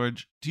ask you,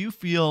 George, do you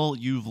feel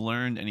you've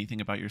learned anything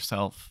about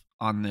yourself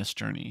on this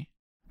journey?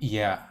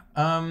 Yeah.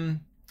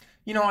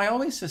 You know, I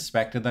always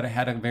suspected that I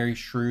had a very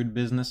shrewd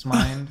business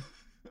mind.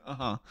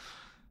 Uh-huh.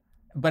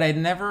 But I'd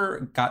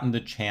never gotten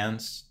the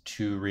chance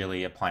to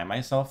really apply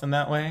myself in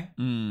that way.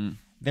 Mm.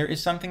 There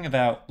is something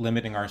about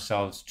limiting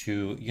ourselves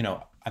to, you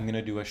know, I'm going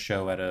to do a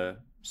show at a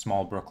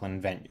small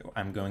Brooklyn venue.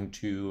 I'm going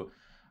to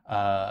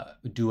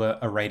do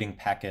a writing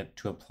packet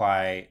to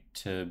apply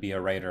to be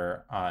a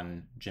writer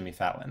on Jimmy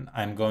Fallon.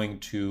 I'm going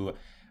to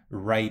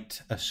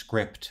write a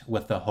script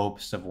with the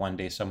hopes of one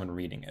day someone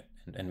reading it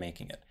and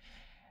making it.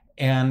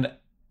 And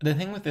the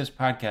thing with this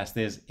podcast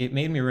is it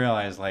made me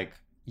realize, like,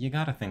 you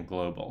got to think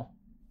global.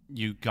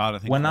 You got to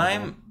think when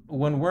global.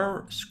 When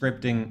we're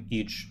scripting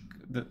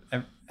the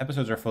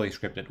episodes are fully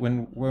scripted.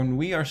 When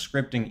we are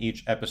scripting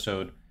each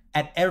episode,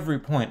 at every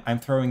point, I'm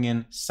throwing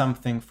in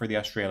something for the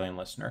Australian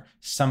listener,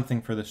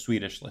 something for the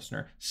Swedish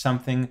listener,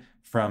 something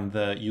from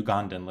the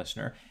Ugandan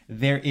listener.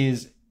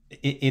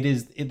 It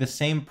is the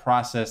same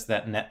process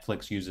that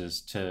Netflix uses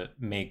to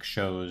make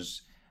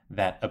shows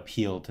that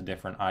appeal to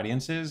different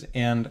audiences.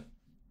 And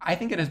I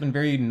think it has been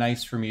very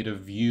nice for me to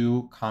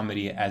view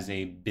comedy as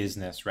a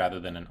business rather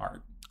than an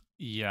art.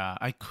 Yeah,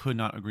 I could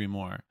not agree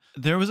more.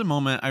 There was a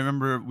moment I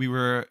remember we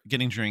were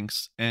getting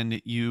drinks and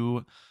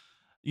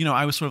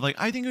I was sort of like,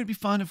 I think it would be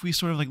fun if we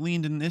sort of like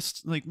leaned in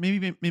this, like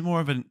maybe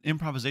more of an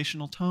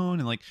improvisational tone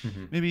and like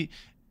maybe,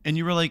 and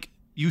you were like,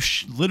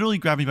 literally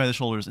grabbed me by the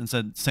shoulders and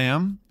said,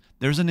 Sam,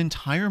 there's an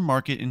entire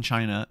market in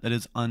China that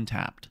is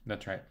untapped.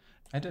 That's right.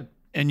 I did.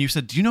 And you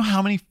said, do you know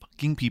how many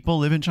fucking people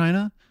live in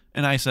China?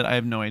 And I said, I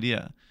have no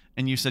idea.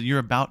 And you said, you're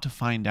about to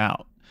find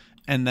out.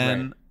 And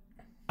then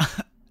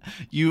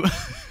you...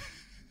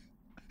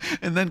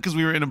 And then because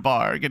we were in a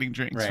bar getting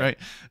drinks, right?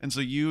 And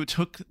so you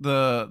took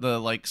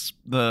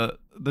the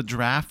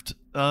draft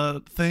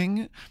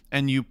thing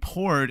and you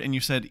poured and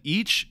you said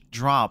each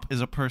drop is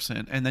a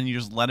person, and then you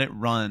just let it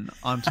run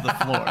onto the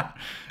floor.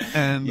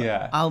 And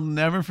I'll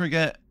never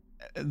forget,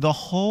 the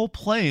whole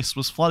place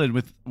was flooded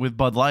with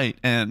Bud Light,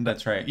 and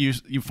that's right.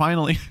 You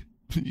finally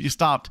you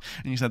stopped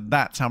and you said,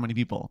 that's how many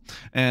people.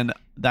 And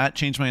that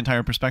changed my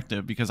entire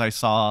perspective, because I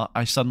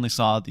suddenly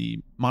saw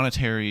the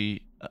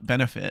monetary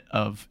benefit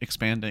of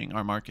expanding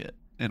our market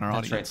and our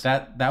audience.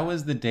 Right. That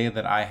was the day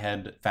that I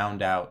had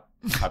found out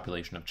the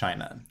population of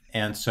China.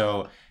 And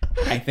so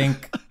I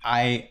think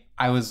I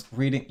was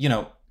reading,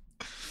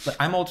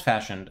 I'm old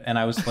fashioned, and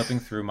I was flipping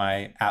through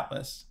my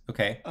atlas.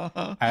 Okay.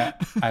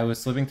 I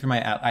was flipping through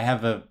my I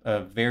have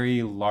a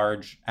very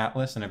large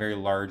atlas and a very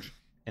large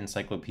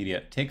encyclopedia.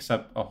 It takes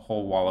up a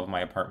whole wall of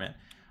my apartment.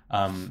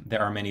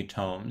 There are many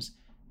tomes,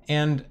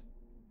 and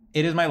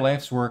it is my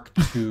life's work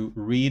to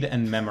read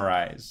and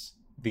memorize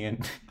the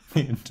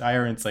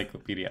entire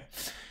encyclopedia.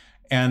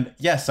 And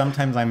yes,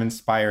 sometimes I'm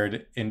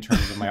inspired in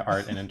terms of my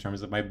art and in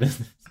terms of my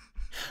business.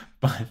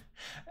 But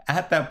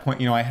at that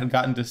point, I had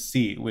gotten to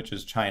C, which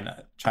is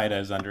China. China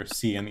is under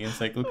C in the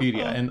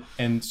encyclopedia.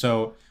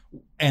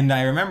 And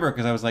I remember,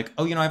 because I was like,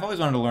 I've always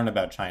wanted to learn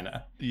about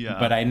China. Yeah.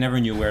 But I never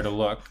knew where to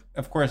look.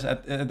 Of course,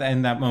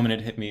 in that moment,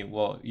 it hit me,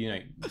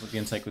 the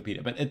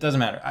encyclopedia. But it doesn't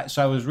matter.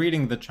 So I was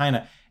reading the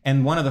China,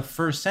 and one of the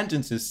first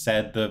sentences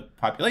said the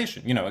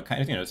population.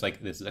 It's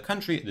like, this is a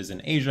country. It is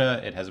in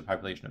Asia. It has a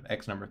population of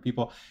X number of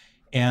people.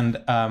 And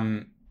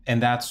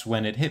that's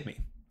when it hit me.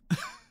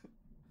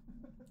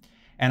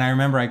 And I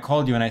remember I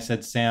called you and I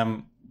said,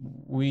 Sam,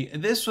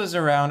 this was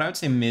around, I would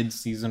say,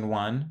 mid-season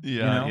 1.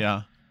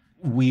 Yeah.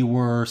 We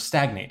were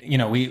stagnating.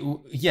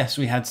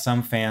 We had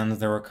some fans.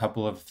 There were a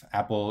couple of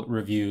Apple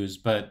reviews,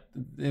 but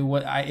it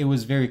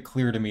was very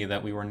clear to me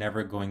that we were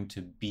never going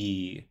to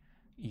be,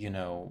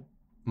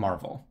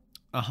 Marvel.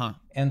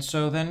 And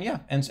so then,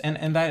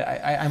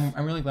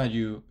 I'm really glad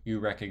you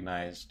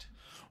recognized.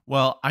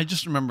 Well, I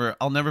just remember,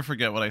 I'll never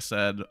forget what I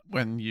said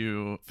when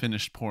you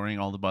finished pouring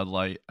all the Bud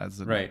Light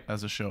as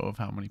a show of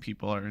how many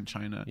people are in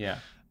China. Yeah.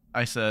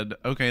 I said,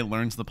 okay,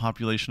 learns the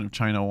population of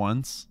China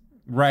once.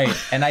 Right.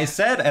 And I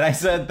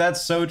said,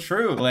 that's so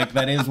true. Like,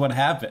 that is what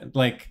happened.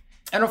 Like,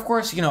 and of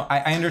course,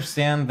 I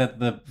understand that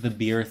the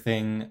beer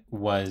thing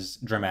was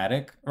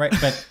dramatic, right?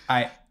 But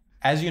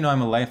as you know,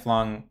 I'm a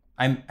lifelong,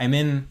 I've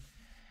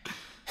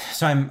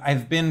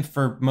been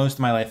for most of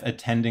my life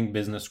attending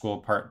business school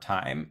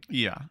part-time.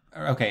 Yeah.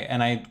 Okay.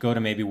 And I go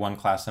to maybe one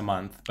class a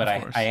month, but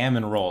I am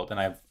enrolled, and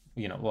I've,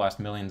 lost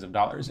millions of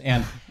dollars.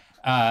 And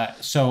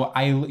so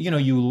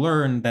you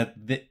learn that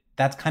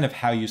that's kind of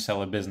how you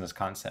sell a business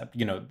concept,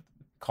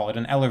 call it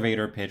an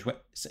elevator pitch.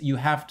 You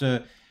have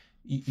to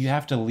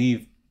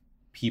leave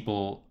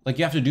people, like,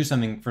 you have to do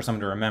something for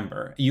someone to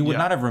remember. You would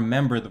not have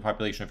remembered the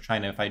population of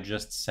China if I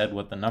just said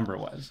what the number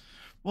was.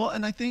 Well,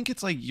 and I think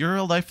it's like, you're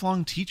a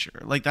lifelong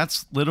teacher. Like,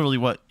 that's literally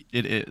what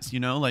it is,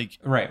 like,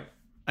 right.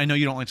 I know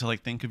you don't like to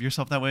think of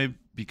yourself that way,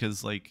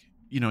 because you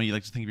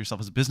like to think of yourself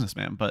as a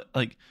businessman, but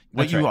like,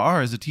 what you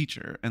are as a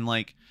teacher, and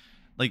like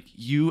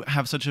you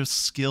have such a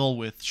skill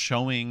with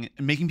showing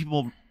and making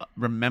people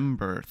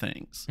remember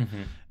things.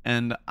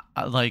 And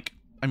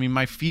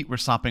my feet were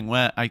sopping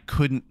wet. I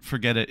couldn't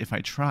forget it if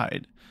I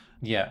tried.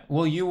 Yeah.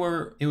 Well,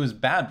 it was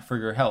bad for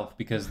your health,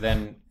 because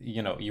then,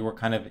 you were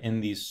kind of in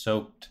these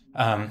soaked,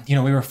 we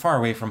were far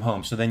away from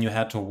home. So then you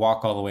had to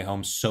walk all the way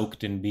home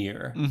soaked in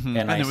beer.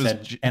 And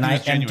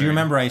do you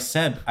remember I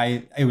said,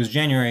 it was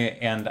January,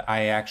 and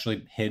I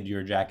actually hid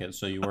your jacket.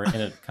 So you were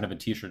in a kind of a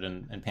t-shirt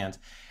and pants.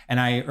 And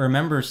I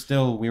remember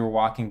still, we were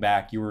walking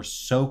back, you were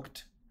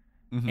soaked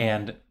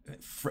and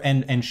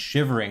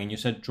shivering. And you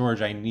said,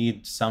 George, I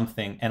need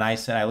something. And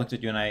I looked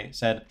at you and I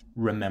said,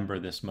 remember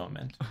this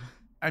moment.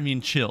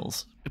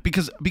 Chills,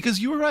 because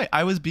you were right.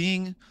 I was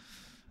being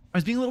a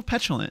little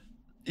petulant.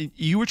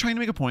 You were trying to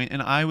make a point,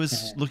 and I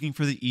was looking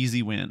for the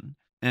easy win.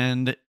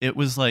 And it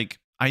was like,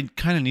 I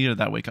kind of needed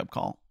that wake up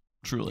call,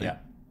 truly. Yeah.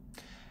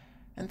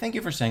 And thank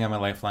you for saying I'm a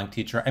lifelong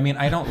teacher.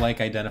 I don't like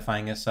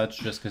identifying as such,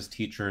 just because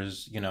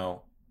teachers,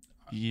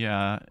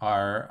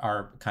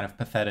 are kind of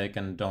pathetic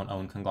and don't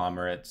own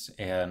conglomerates,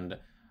 and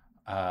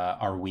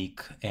are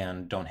weak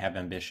and don't have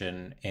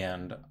ambition,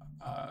 and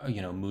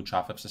mooch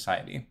off of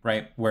society,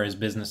 right? Whereas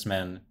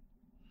businessmen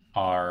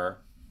are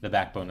the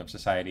backbone of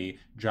society,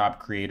 job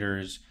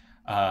creators,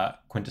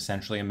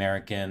 quintessentially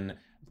American,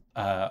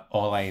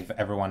 all I've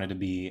ever wanted to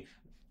be,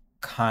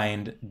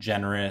 kind,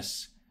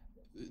 generous,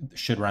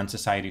 should run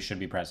society, should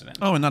be president.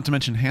 Oh, and not to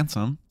mention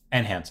handsome.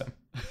 And handsome.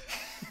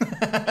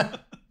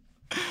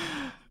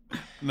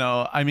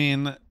 No, I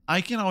mean, I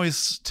can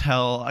always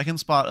tell, I can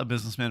spot a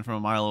businessman from a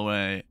mile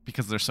away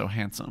because they're so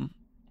handsome.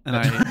 And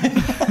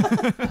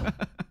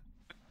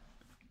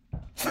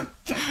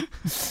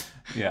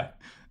Yeah.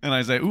 And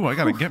I say, ooh, I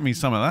got to get me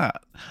some of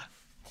that.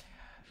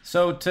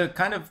 So to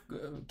kind of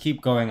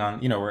keep going on,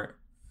 we're,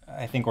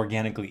 I think,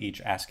 organically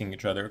each asking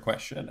each other a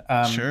question.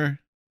 Sure.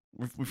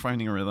 We're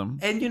finding a rhythm.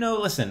 And,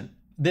 listen,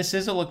 this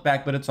is a look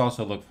back, but it's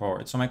also a look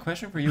forward. So my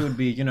question for you would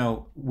be,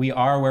 we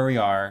are where we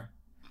are.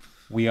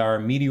 We are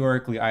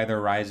meteorically either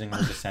rising or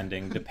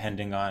descending,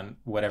 depending on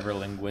whatever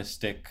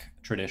linguistic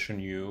tradition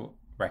you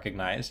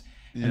recognize.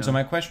 Yeah. And so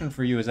my question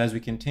for you is, as we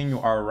continue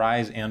our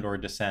rise and or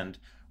descend,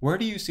 where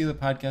do you see the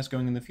podcast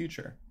going in the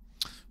future?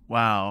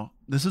 Wow.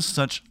 This is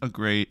such a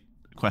great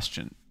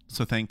question.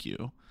 So thank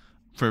you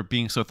for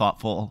being so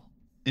thoughtful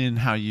in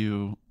how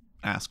you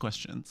ask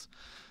questions.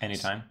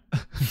 Anytime.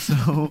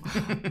 So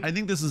I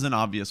think this is an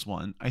obvious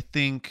one. I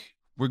think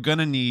we're going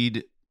to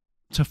need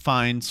to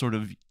find sort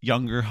of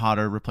younger,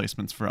 hotter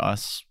replacements for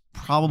us,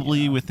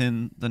 probably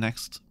within the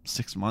next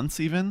 6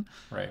 months even.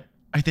 Right.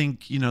 I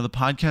think, the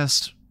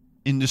podcast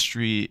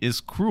industry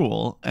is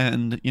cruel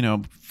and,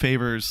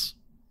 favors,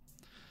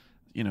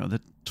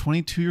 the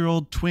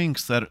 22-year-old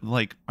twinks that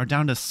like are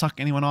down to suck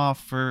anyone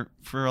off for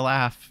a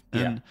laugh.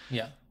 And,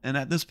 and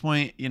at this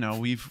point,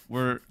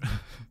 we're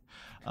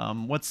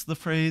what's the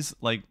phrase?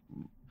 Like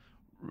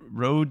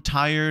road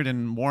tired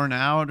and worn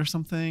out or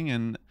something.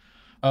 And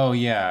oh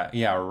yeah,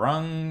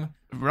 wrung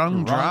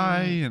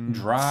dry and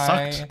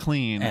sucked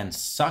clean. And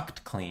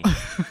sucked clean.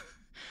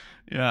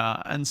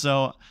 Yeah, and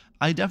so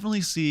I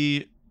definitely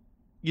see,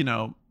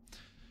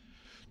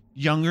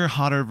 younger,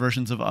 hotter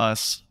versions of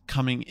us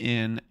coming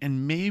in,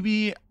 and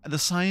maybe the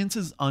science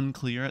is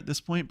unclear at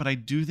this point, but I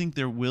do think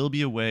there will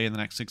be a way in the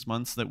next 6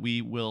 months that we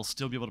will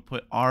still be able to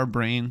put our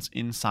brains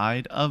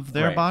inside of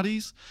their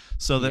bodies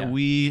so that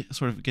we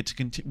sort of get to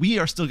continue. We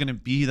are still going to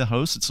be the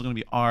host. It's still going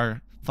to be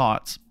our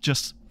thoughts,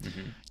 just,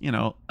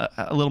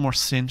 a little more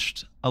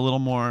cinched, a little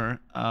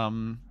more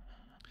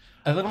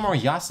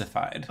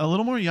yassified, a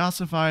little more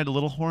yassified, a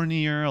little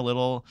hornier, a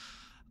little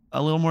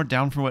more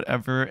down for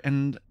whatever.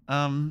 And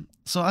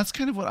so that's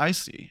kind of what I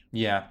see.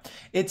 Yeah,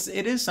 it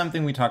is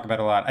something we talk about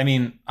a lot. I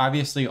mean,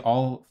 obviously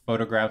all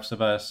photographs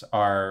of us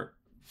are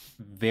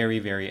very,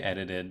 very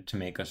edited to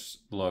make us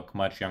look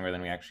much younger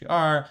than we actually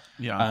are.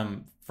 Yeah.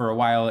 For a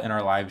while in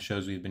our live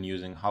shows, we've been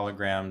using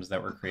holograms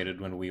that were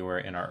created when we were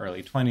in our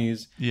early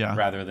 20s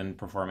rather than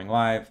performing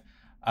live.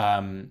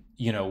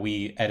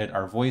 We edit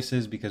our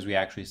voices because we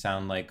actually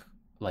sound like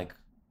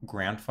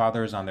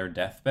grandfathers on their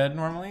deathbed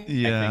normally.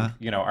 Yeah.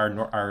 I think,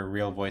 our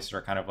real voices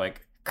are kind of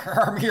like,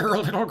 come here,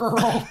 little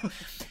girl.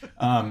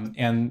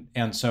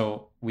 And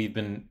so we've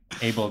been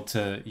able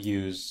to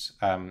use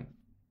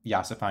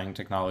yassifying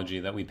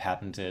technology that we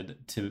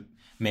patented to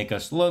make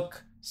us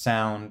look,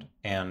 sound,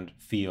 and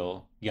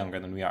feel younger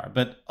than we are.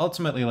 But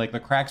ultimately, like, the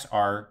cracks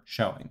are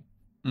showing.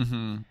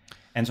 Mm-hmm.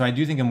 And so I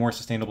do think a more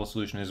sustainable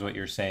solution is what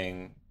you're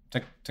saying,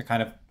 to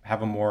kind of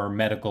have a more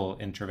medical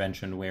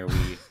intervention where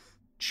we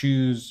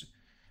choose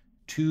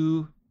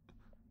two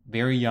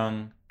very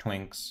young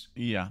twinks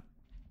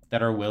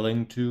that are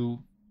willing to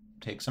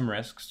take some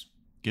risks,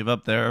 give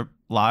up their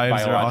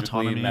lives, their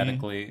autonomy,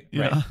 medically,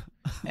 right?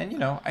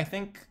 And I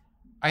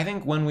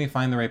think when we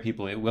find the right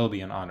people, it will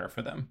be an honor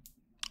for them.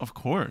 Of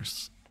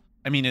course.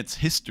 I mean, it's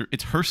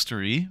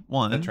herstory,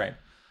 one. That's right.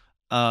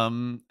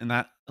 And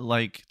that,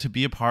 like, to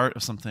be a part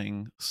of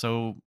something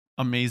so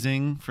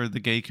amazing for the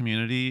gay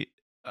community,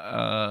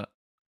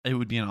 it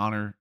would be an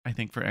honor, I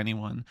think, for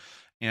anyone.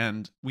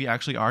 And we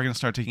actually are going to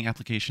start taking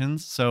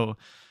applications. So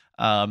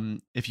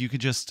if you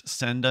could just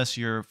send us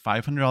your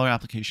 $500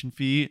 application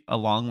fee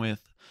along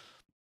with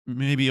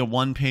maybe a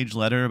 1-page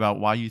letter about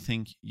why you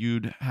think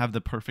you'd have the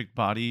perfect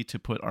body to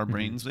put our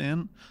brains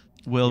in,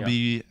 we'll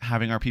be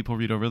having our people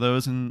read over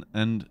those and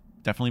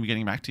definitely be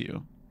getting back to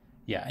you.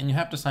 Yeah, and you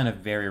have to sign a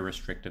very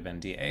restrictive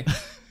NDA.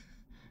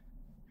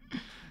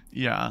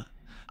 Yeah.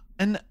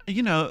 And,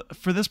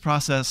 for this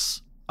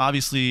process,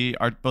 obviously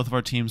both of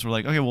our teams were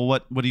like, okay, well,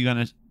 what are you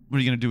going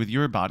to do with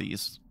your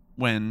bodies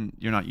when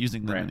you're not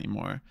using them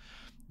anymore?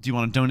 Do you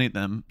want to donate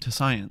them to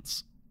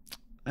science?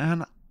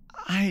 And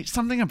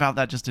something about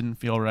that just didn't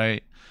feel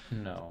right.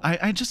 No.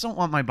 I just don't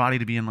want my body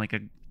to be in like a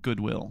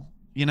Goodwill,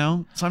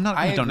 So I'm not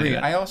going to donate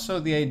it. I also,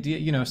 the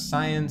idea,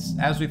 science,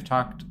 as we've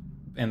talked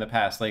in the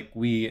past, like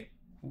we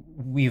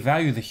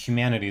value the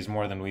humanities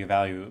more than we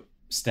value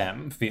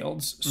STEM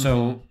fields.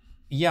 So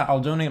I'll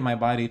donate my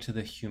body to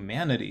the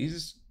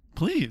humanities.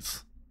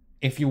 Please.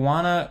 If you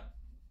want to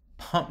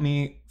pump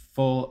me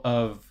full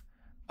of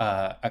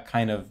a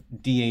kind of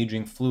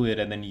de-aging fluid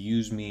and then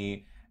use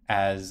me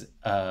as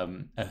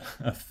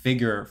a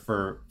figure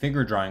for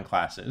figure drawing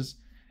classes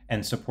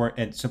and support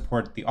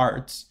the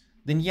arts,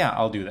 then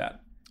I'll do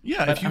that.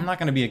 Yeah, but I'm not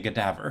going to be a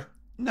cadaver.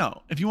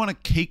 No, if you want to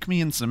cake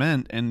me in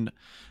cement and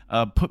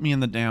put me in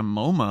the damn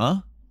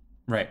MoMA,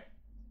 right?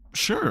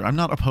 Sure, I'm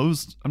not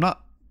opposed. I'm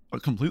not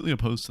completely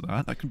opposed to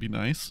that. That could be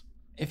nice.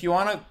 If you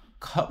want to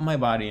cut my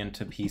body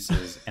into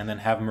pieces and then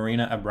have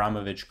Marina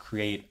Abramovich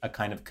create a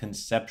kind of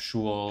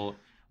conceptual,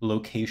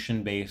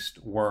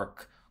 location-based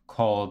work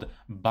called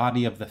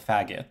Body of the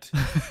Faggot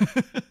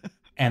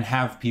and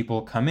have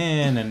people come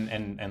in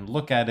and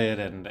look at it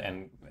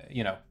and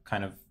you know,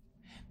 kind of,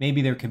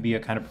 maybe there could be a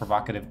kind of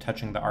provocative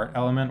touching the art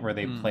element where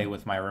they play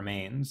with my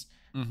remains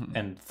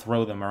and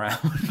throw them around.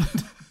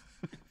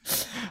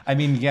 I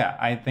mean, yeah,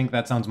 I think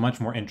that sounds much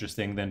more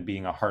interesting than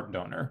being a heart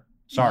donor.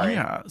 Sorry.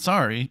 Yeah,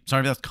 sorry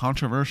that's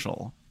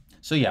controversial.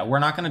 So yeah, we're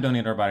not going to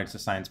donate our bodies to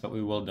science, but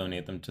we will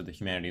donate them to the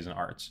humanities and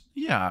arts.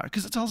 Yeah,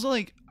 because it's also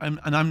like,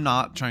 I'm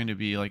not trying to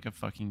be like a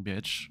fucking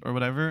bitch or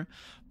whatever,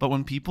 but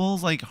when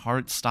people's like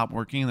hearts stop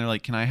working and they're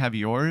like, can I have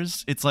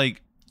yours? It's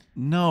like,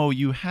 no,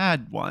 you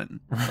had one.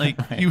 Like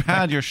you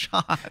had your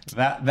shot.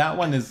 That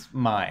one is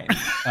mine.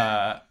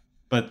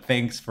 But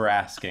thanks for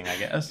asking, I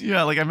guess.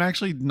 Yeah, like I'm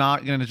actually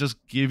not going to just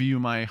give you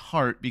my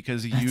heart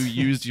because you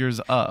used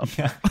yours up.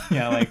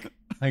 Yeah,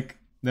 like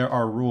there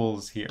are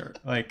rules here.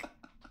 Like,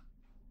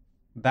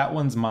 that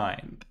one's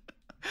mine.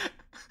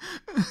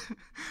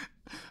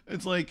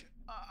 It's like,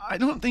 I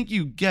don't think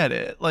you get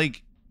it.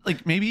 Like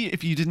maybe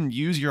if you didn't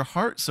use your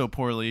heart so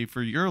poorly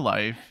for your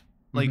life,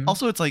 like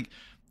also it's like,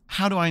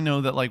 how do I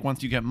know that like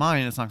once you get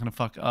mine, it's not going to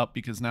fuck up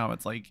because now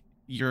it's like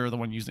you're the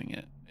one using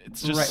it.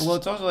 It's just right. Well,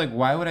 it's also like,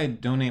 why would I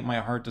donate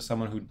my heart to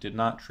someone who did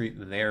not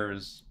treat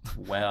theirs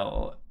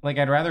well? Like,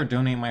 I'd rather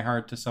donate my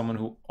heart to someone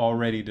who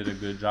already did a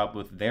good job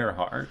with their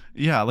heart.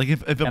 Yeah, like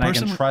if a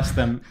person,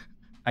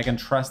 I can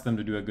trust them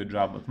to do a good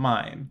job with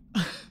mine.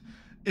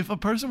 If a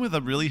person with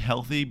a really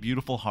healthy,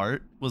 beautiful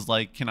heart was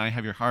like, "Can I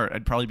have your heart?"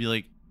 I'd probably be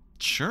like,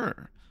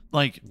 "Sure."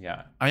 Like,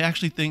 yeah, I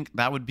actually think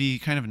that would be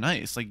kind of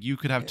nice. Like, you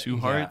could have two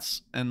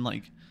hearts, and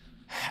like,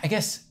 I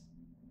guess.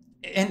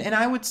 And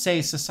I would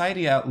say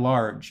society at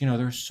large, you know,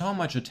 there's so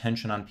much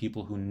attention on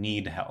people who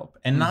need help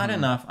and not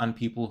enough on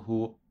people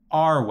who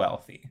are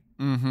wealthy.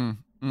 I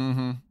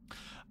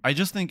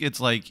just think it's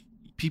like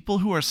people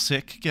who are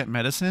sick get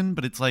medicine,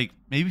 but it's like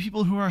maybe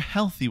people who are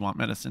healthy want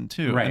medicine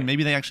too. Right. And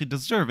maybe they actually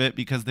deserve it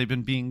because they've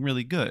been being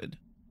really good.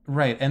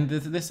 Right. And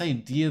this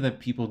idea that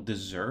people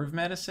deserve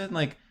medicine,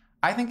 like,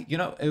 I think, you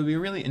know, it would be a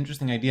really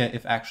interesting idea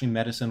if actually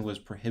medicine was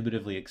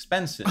prohibitively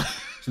expensive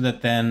so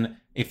that then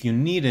if you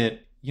need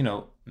it, you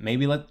know,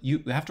 maybe you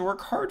have to work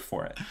hard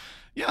for it.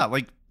 Yeah,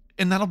 like,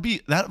 and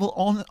that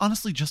will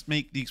honestly just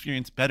make the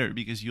experience better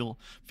because you'll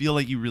feel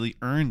like you really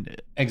earned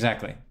it.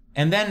 Exactly.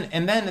 And then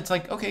it's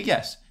like, okay,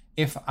 yes,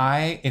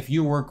 if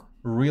you work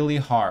really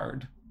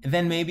hard,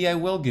 then maybe I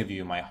will give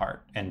you my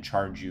heart and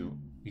charge you,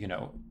 you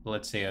know,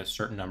 let's say a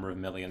certain number of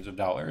millions of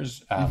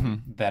dollars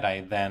that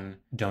I then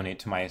donate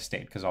to my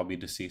estate because I'll be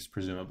deceased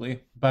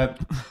presumably. But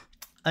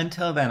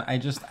until then,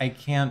 I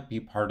can't be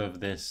part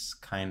of this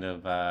kind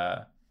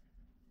of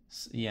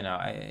you know,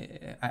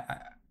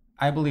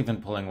 I believe in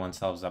pulling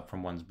oneself up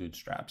from one's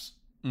bootstraps.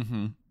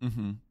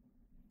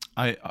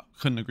 I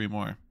couldn't agree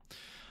more.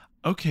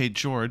 Okay,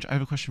 George, I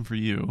have a question for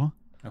you.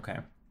 Okay.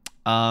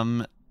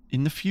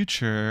 In the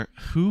future,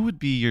 who would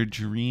be your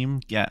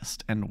dream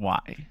guest and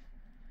why?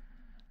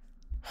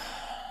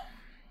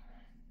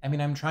 I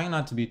mean, I'm trying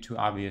not to be too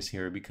obvious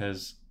here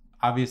because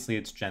obviously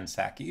it's Jen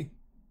Psaki.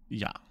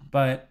 Yeah.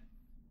 But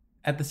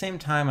at the same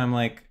time, I'm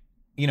like,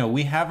 you know,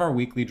 we have our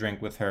weekly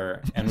drink with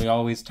her and we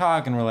always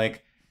talk and we're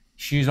like,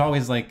 she's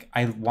always like,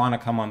 I want to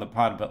come on the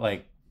pod, but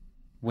like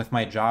with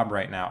my job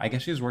right now, I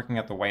guess she's working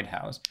at the White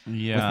House.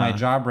 Yeah. With my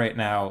job right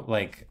now,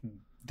 like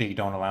they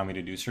don't allow me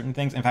to do certain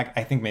things. In fact,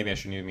 I think maybe I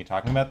shouldn't even be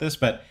talking about this,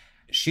 but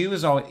she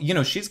was always, you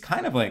know, she's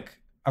kind of like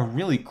a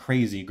really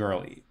crazy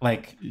girly.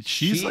 Like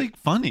she's like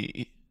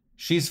funny.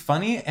 She's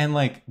funny and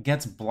like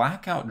gets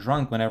blackout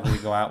drunk whenever we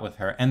go out with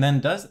her. And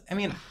then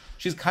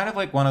she's kind of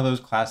like one of those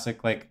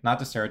classic, like, not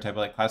to stereotype,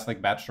 but like classic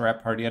like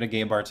bachelorette party at a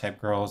gay bar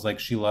type girls. Like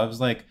she loves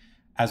like,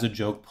 as a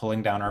joke,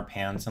 pulling down our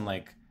pants and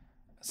like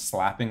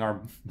slapping our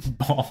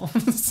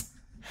balls.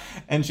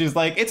 And she's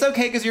like, it's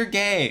okay because you're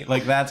gay.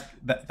 Like that's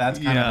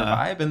kind of her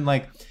vibe. And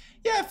like,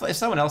 yeah, if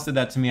someone else did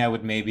that to me, I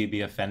would maybe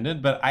be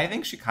offended. But I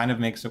think she kind of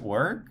makes it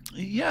work.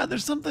 Yeah,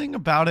 there's something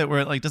about it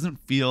where it like doesn't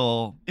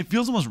feel, it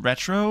feels almost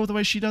retro the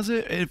way she does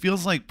it. It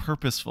feels like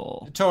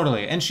purposeful.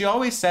 Totally. And she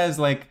always says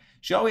like,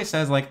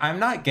 I'm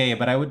not gay,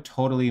 but I would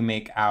totally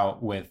make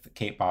out with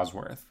Kate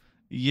Bosworth.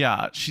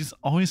 Yeah, she's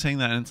always saying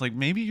that. And it's like,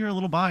 maybe you're a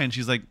little bi. And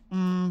she's like,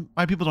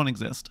 bi people don't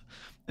exist.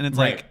 And it's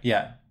right. like,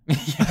 yeah,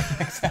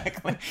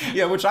 exactly.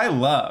 Yeah, which I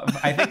love.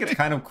 I think it's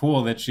kind of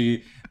cool that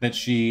she,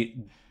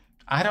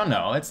 I don't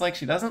know. It's like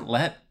she doesn't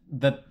let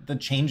the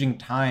changing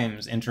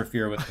times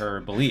interfere with her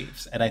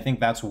beliefs. And I think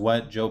that's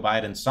what Joe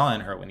Biden saw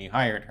in her when he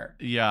hired her.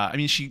 Yeah, I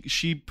mean,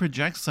 she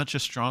projects such a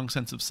strong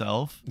sense of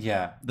self.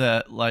 Yeah.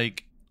 That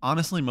like,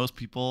 honestly, most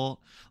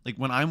people, like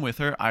when I'm with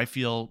her, I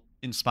feel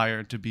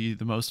inspired to be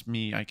the most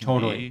me I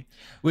can be.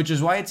 Which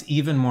is why it's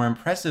even more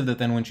impressive that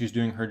then when she's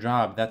doing her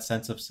job, that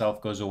sense of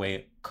self goes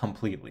away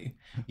completely.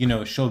 You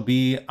know, she'll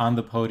be on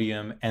the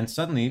podium and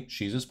suddenly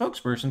she's a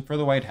spokesperson for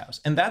the White House.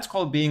 And that's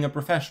called being a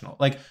professional.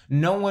 Like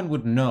no one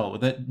would know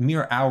that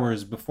mere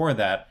hours before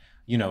that,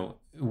 you know,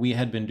 we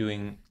had been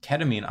doing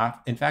ketamine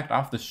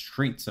off the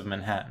streets of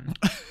Manhattan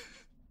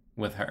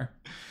with her.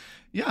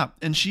 Yeah,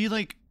 and she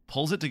like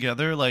pulls it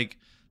together like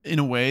in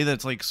a way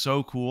that's like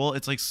so cool.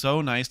 It's like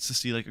so nice to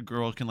see like a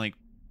girl can like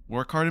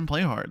work hard and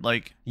play hard.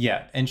 Like,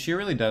 yeah, and she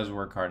really does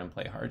work hard and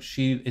play hard.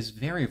 She is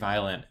very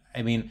violent.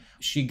 I mean,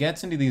 she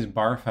gets into these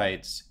bar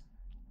fights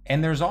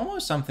and there's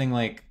almost something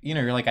like, you know,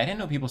 you're like, I didn't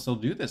know people still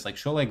do this. Like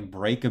she'll like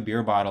break a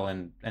beer bottle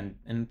and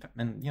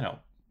you know,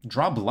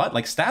 draw blood,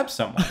 like stab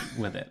someone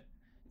with it.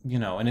 You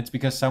know, and it's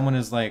because someone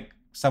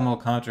will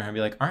come up to her and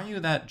be like, aren't you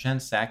that Jen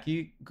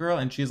Psaki girl?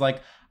 And she's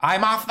like,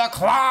 I'm off the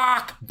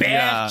clock,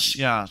 bitch.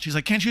 Yeah. She's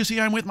like, can't you see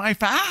I'm with my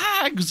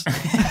fags?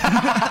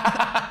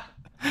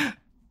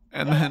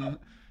 And then,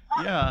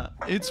 yeah,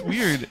 it's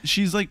weird.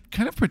 She's like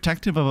kind of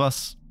protective of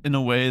us in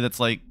a way that's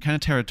like kind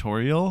of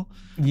territorial.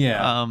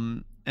 Yeah.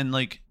 And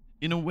like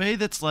in a way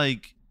that's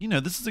like, you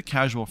know, this is a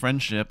casual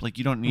friendship. Like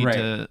you don't need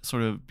to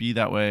sort of be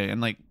that way.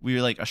 And like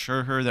we like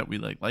assure her that we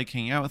like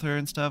hanging out with her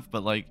and stuff.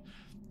 But like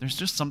there's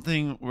just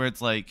something where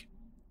it's like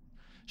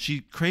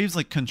she craves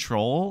like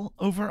control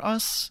over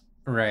us.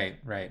 Right.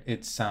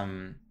 It's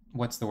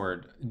what's the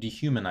word?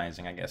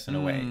 Dehumanizing, I guess, in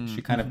a way.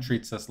 She kind of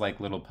treats us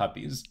like little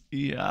puppies.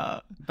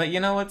 Yeah. But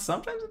you know what?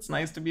 Sometimes it's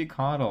nice to be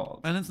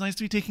coddled. And it's nice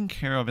to be taken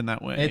care of in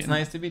that way. It's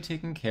nice to be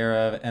taken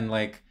care of. And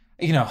like,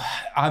 you know,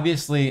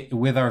 obviously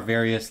with our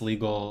various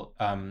legal,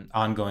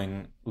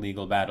 ongoing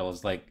legal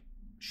battles, like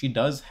she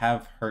does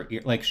have her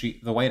ear, like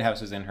the White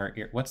House is in her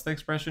ear. What's the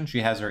expression?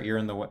 She has her ear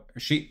in the,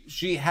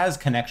 she has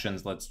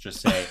connections, let's just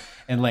say.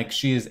 And like,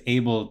 she is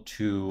able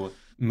to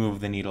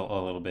move the needle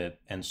a little bit.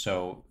 And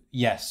so,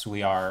 yes,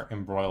 we are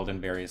embroiled in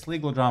various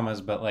legal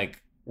dramas, but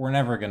like, we're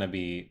never going to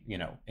be, you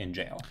know, in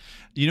jail.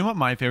 You know what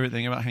my favorite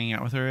thing about hanging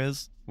out with her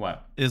is?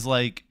 What? Is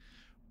like,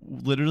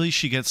 literally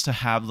she gets to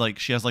have like,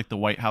 she has like the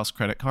White House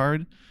credit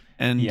card.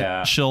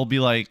 And she'll be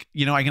like,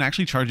 you know, I can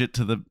actually charge it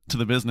to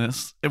the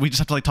business. We just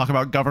have to like talk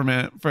about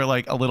government for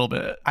like a little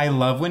bit. I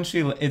love when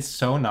it's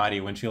so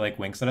naughty when she like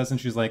winks at us and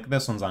she's like,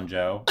 this one's on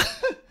Joe.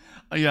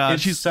 Yeah,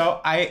 it's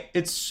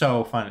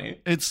so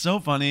funny. It's so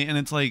funny, and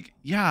it's like,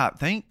 yeah,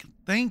 thank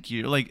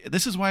you. Like,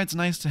 this is why it's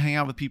nice to hang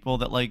out with people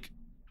that like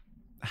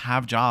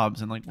have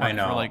jobs and like work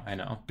for like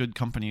good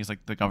companies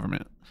like the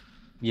government.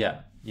 Yeah,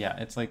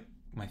 it's like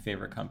my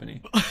favorite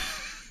company.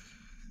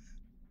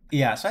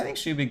 Yeah, so I think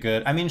she'd be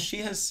good. I mean, she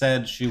has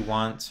said she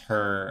wants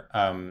her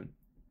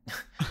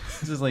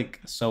this is like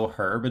so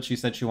her, but she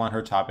said she wanted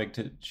her topic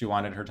to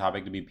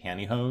be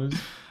pantyhose.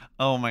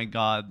 Oh my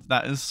God,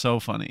 that is so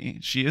funny.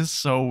 She is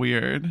so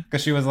weird.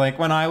 Because she was like,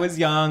 when I was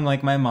young,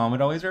 like my mom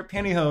would always wear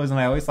pantyhose, and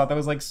I always thought that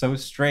was like so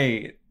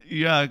straight.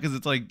 Yeah, because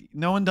it's like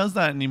no one does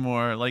that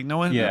anymore. Like no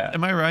one. Yeah.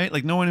 Am I right?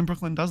 Like no one in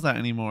Brooklyn does that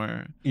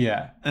anymore.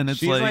 Yeah. And it's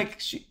she's like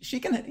she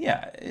can.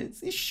 Yeah.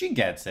 She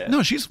gets it.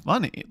 No, she's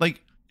funny.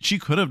 Like she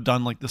could have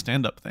done like the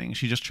stand-up thing.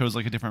 She just chose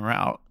like a different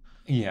route.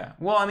 Yeah.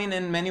 Well, I mean,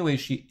 in many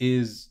ways, she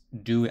is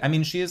doing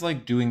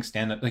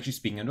stand-up. Like she's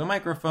speaking into a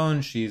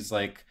microphone. She's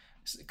like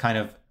kind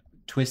of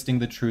twisting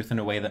the truth in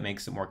a way that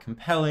makes it more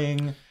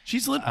compelling.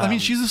 She's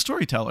a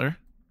storyteller.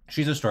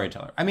 She's a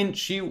storyteller. I mean,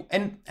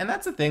 and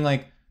that's the thing,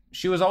 like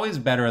she was always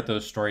better at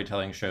those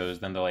storytelling shows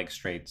than the like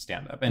straight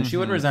stand-up. And she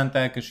would resent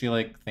that because she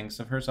like thinks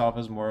of herself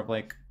as more of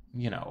like,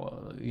 you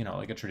know,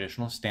 like a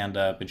traditional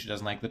stand-up, and she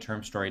doesn't like the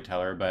term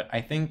storyteller. But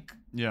I think,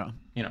 you know,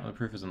 the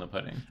proof is in the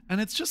pudding. And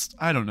it's just,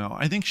 I don't know.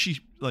 I think she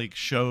like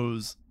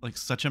shows like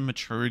such a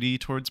maturity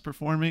towards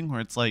performing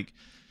where it's like,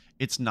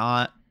 it's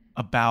not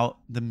about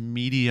the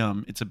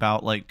medium. It's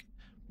about like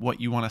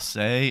what you want to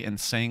say and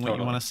saying what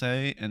you want to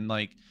say. And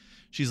like,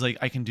 she's like,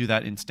 I can do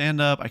that in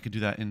stand-up. I could do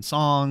that in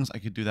songs. I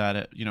could do that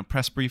at, you know,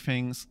 press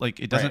briefings. Like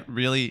it doesn't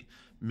really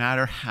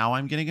matter how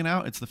I'm getting it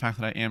out. It's the fact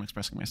that I am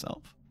expressing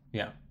myself.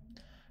 Yeah.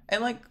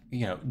 And like,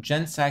 you know,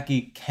 Jen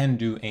Psaki can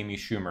do Amy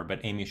Schumer,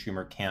 but Amy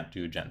Schumer can't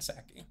do Jen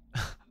Psaki.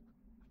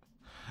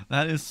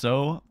 That is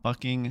so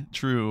fucking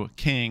true,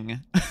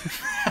 King.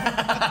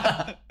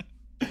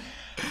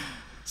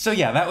 So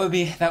yeah, that would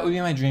be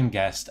my dream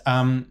guest.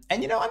 And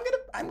you know,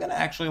 I'm gonna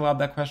actually lob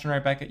that question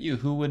right back at you.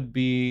 Who would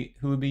be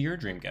your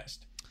dream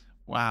guest?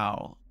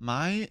 Wow,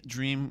 my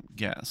dream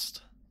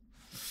guest.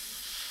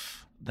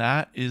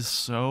 That is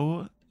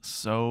so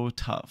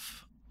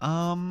tough.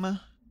 Got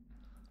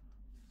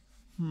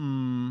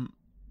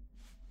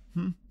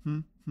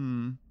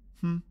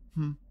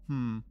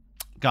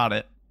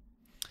it.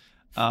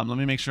 Let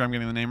me make sure I'm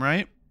getting the name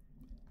right.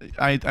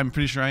 I'm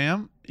pretty sure I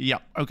am. Yeah.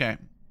 Okay.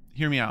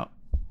 Hear me out.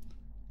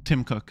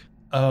 Tim Cook.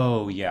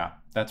 Oh yeah,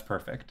 that's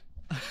perfect.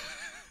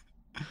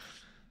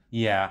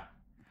 Yeah.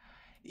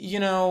 You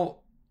know,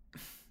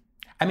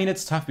 I mean,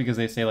 it's tough because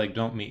they say like,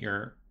 don't meet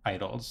your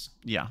idols.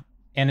 Yeah.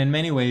 And in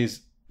many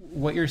ways,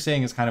 what you're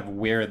saying is kind of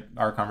where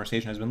our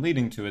conversation has been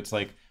leading to. It's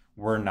like,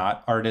 we're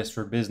not artists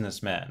or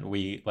businessmen.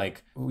 We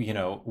like, you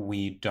know,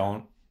 we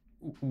don't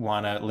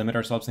want to limit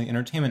ourselves to the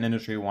entertainment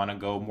industry. We want to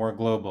go more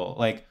global.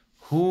 Like,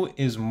 who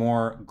is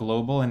more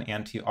global and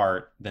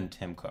anti-art than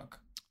Tim Cook?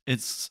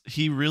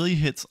 He really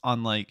hits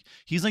on like,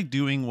 he's like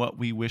doing what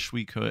we wish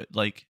we could.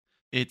 Like,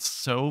 it's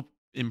so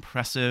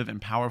impressive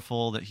and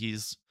powerful, that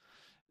he's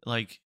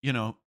like,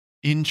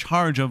 in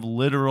charge of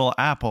literal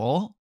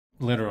Apple.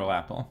 Literal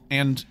Apple.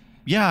 And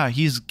yeah,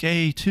 he's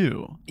gay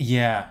too.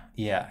 Yeah.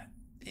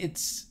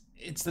 It's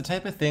the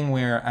type of thing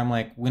where I'm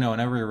like,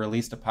 whenever we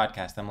released a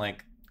podcast, I'm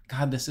like,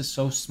 God, this is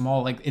so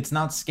small. Like, it's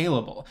not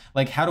scalable.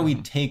 Like, how do we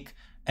take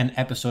an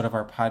episode of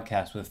our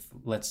podcast with,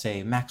 let's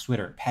say, Max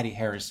Witter, Patty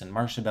Harrison,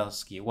 Marsha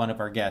Belsky, one of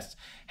our guests?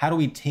 How do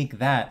we take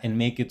that and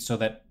make it so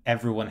that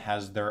everyone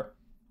has their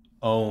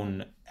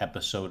own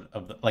episode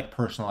of the, like,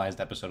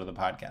 personalized episode of the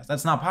podcast?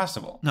 That's not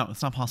possible. No,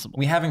 it's not possible.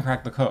 We haven't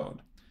cracked the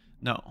code.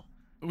 No.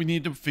 We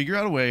need to figure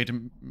out a way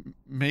to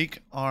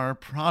make our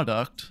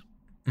product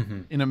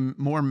in a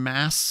more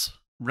mass,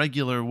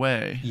 regular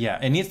way.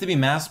 Yeah, it needs to be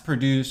mass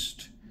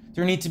produced.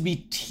 There needs to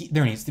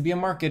be a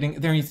marketing.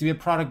 There needs to be a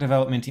product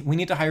development team. We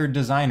need to hire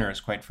designers,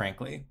 quite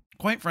frankly.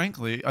 Quite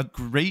frankly, a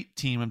great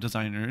team of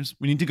designers.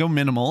 We need to go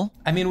minimal.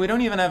 I mean, we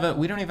don't even have a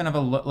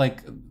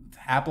like,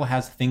 Apple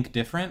has Think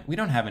Different. We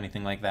don't have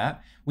anything like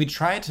that. We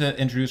try to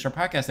introduce our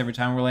podcast every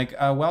time. We're like,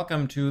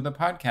 welcome to the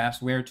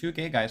podcast where two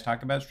gay guys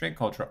talk about straight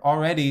culture.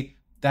 Already,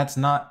 that's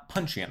not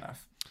punchy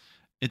enough.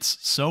 It's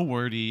so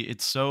wordy.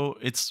 It's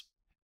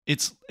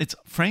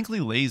frankly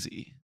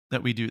lazy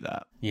that we do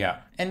that.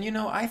 Yeah. And,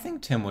 I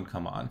think Tim would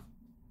come on.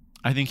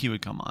 I think he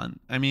would come on.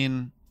 I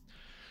mean,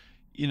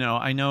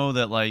 I know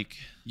that, like,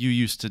 you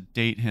used to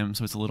date him,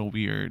 so it's a little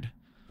weird.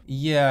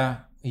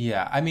 Yeah.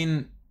 I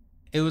mean,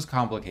 it was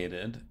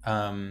complicated.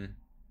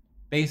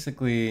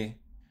 Basically,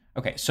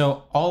 okay,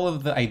 so all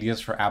of the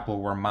ideas for Apple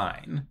were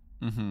mine.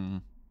 Mm-hmm.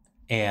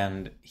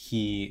 And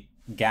he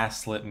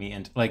gaslit me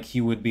into, like,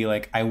 he would be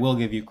like, I will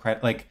give you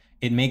credit. Like,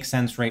 it makes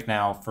sense right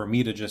now for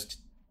me to just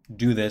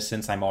do this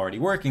since I'm already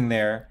working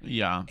there.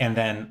 Yeah. And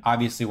then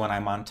obviously when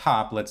I'm on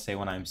top, let's say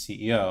when I'm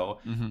CEO,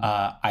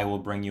 I will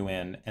bring you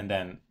in, and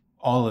then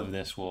all of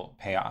this will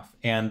pay off.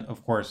 And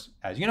of course,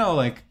 as you know,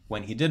 like,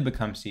 when he did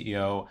become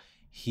CEO,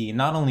 he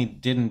not only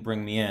didn't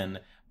bring me in,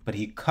 but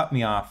he cut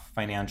me off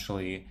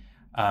financially,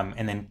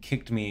 and then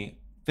kicked me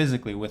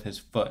physically with his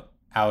foot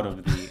out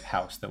of the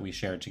house that we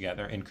shared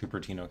together in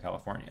Cupertino,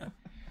 California.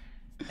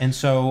 And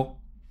so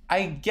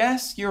I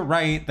guess you're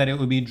right that it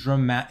would be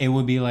dramatic. It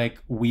would be, like,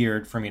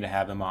 weird for me to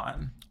have him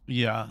on.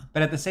 Yeah.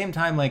 But at the same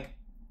time, like,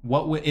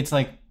 what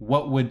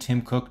would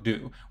Tim Cook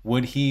do?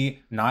 Would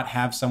he not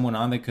have someone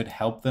on that could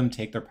help them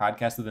take their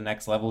podcast to the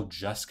next level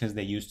just because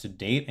they used to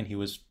date and he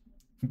was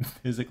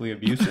physically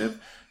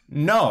abusive?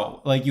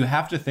 No, like, you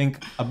have to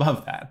think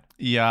above that.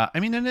 Yeah,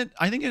 I mean, and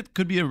I think it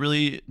could be a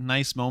really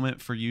nice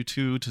moment for you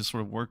two to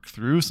sort of work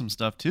through some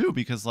stuff too,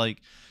 because,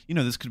 like,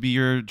 this could be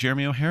your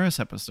Jeremy O'Harris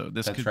episode.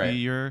 This could be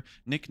your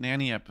Nick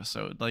Nanny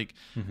episode. Like,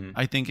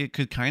 I think it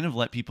could kind of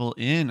let people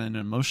in an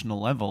emotional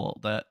level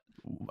that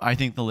I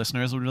think the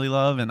listeners would really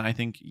love, and I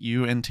think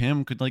you and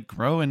Tim could, like,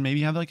 grow and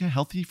maybe have, like, a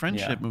healthy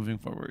friendship moving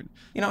forward.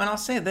 And I'll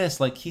say this,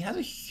 like, he has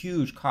a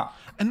huge cock.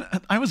 And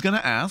I was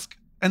gonna ask.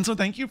 And so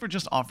thank you for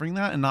just offering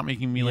that and not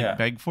making me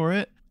beg for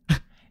it.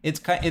 It's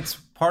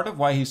part of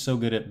why he's so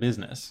good at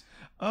business.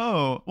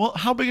 Oh, well,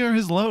 how big are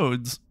his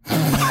loads?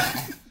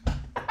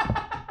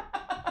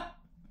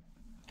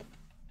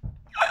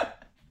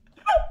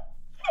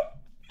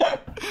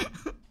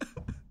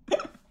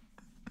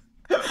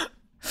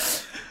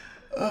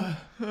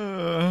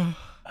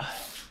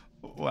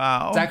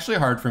 Wow. It's actually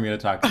hard for me to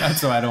talk about,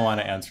 so I don't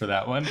want to answer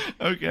that one.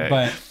 Okay.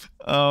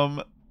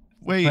 But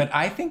wait. But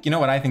I think,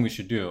 what I think we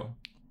should do?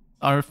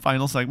 Our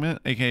final segment,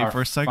 aka our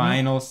first segment?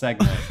 Final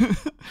segment,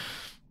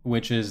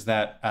 which is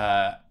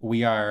that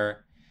we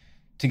are,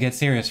 to get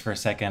serious for a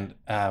second.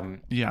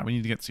 Yeah, we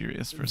need to get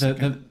serious for a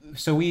second.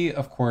 So we,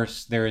 of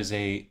course, there is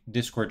a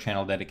Discord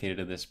channel dedicated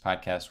to this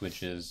podcast,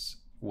 which is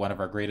one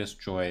of our greatest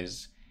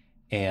joys.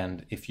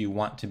 And if you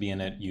want to be in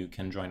it, you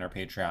can join our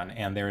Patreon.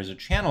 And there is a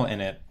channel in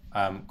it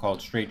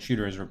called Straight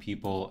Shooters, where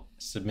people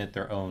submit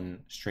their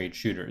own straight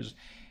shooters.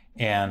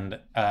 And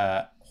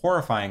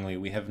horrifyingly,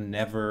 we have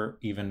never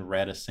even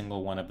read a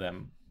single one of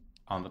them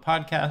on the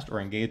podcast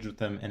or engaged with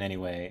them in any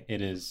way.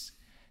 It is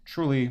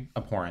truly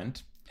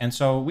abhorrent. And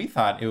so we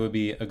thought it would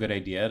be a good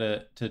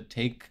idea to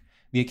take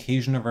the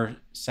occasion of our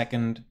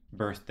second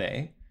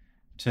birthday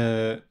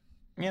to,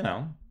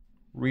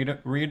 read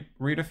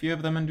a few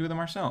of them and do them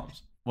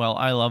ourselves. Well,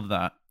 I love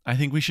that. I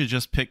think we should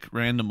just pick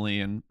randomly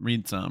and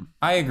read some.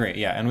 I agree.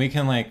 Yeah, and we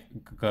can, like,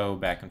 go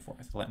back and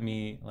forth. Let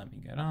me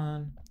get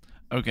on.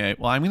 Okay,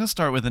 well, I'm going to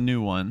start with a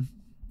new one.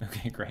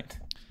 Okay, great.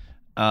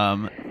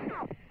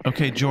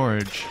 Okay,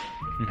 George.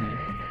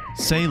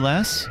 Say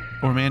Less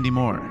or Mandy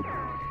Moore?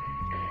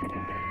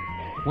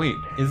 Wait,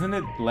 isn't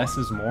it Less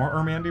is More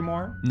or Mandy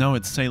Moore? No,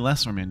 it's Say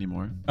Less or Mandy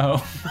Moore.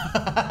 Oh,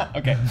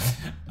 okay.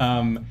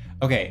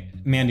 Okay,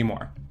 Mandy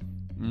Moore.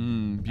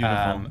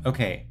 Beautiful.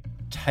 Okay,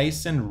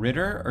 Tyson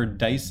Ritter or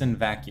Dyson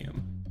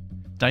Vacuum?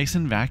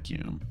 Dyson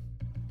Vacuum.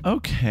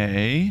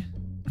 Okay.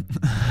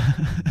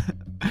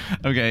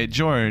 Okay,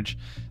 George.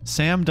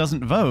 Sam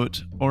Doesn't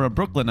Vote or a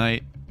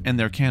Brooklynite and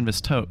their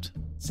canvas tote?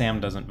 Sam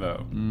doesn't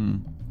vote.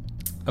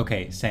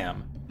 Okay,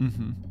 Sam.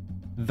 Mm-hmm.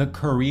 The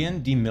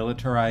Korean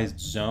Demilitarized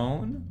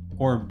Zone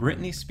or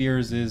Britney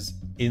Spears'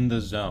 in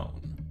the zone.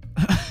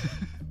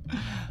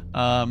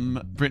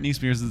 Britney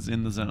Spears is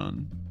in the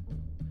zone.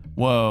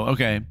 Whoa,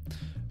 okay.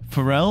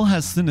 Pharrell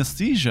has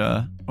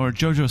synesthesia, or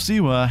Jojo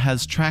Siwa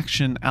has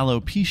traction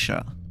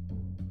alopecia.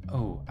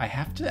 Oh, I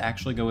have to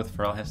actually go with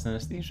Pharrell has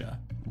synesthesia.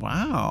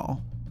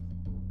 Wow.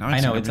 Now I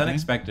I've know, seen it's everything.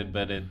 unexpected,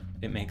 but it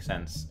makes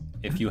sense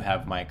if you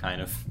have my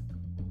kind of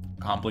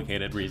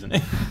complicated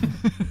reasoning.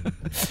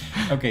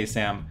 Okay,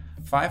 Sam.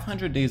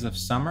 500 Days of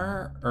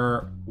Summer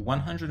or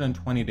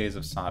 120 Days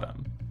of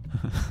Sodom?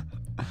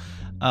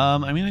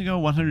 I'm going to go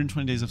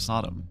 120 Days of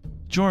Sodom.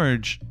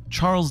 George,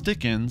 Charles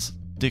Dickens,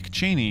 Dick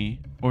Cheney,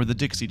 or the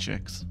Dixie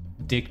Chicks?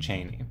 Dick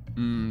Cheney.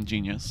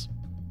 Genius.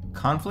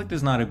 Conflict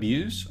is not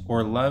abuse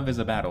or love is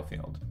a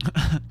battlefield?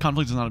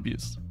 Conflict is not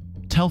abuse.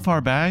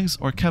 Telfar bags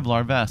or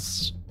Kevlar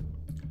vests?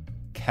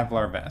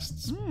 Kevlar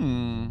vests.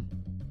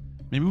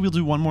 Maybe we'll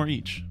do one more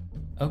each.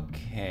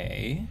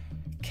 Okay.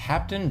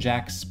 Captain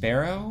Jack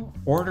Sparrow,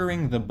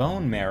 ordering the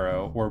bone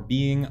marrow, or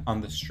being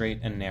on the straight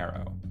and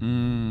narrow?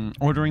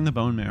 Ordering the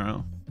bone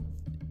marrow.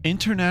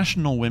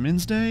 International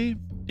Women's Day,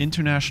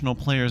 International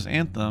Players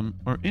Anthem,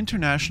 or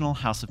International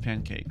House of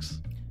Pancakes?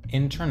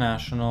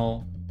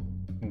 International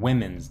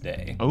Women's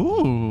Day.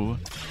 Ooh.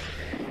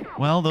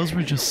 Well, those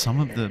were just some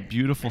of the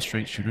beautiful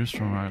straight shooters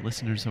from our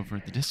listeners over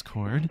at the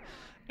Discord.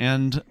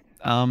 And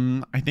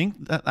I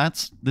think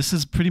this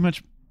has pretty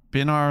much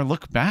been our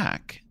look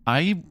back.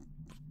 I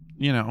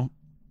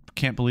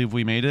can't believe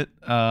we made it,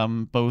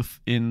 both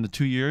in the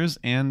 2 years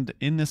and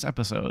in this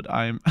episode.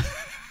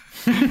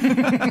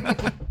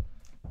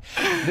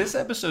 This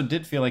episode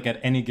did feel like at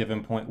any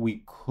given point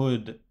we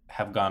could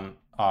have gone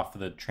off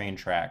the train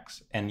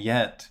tracks, and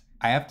yet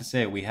I have to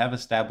say we have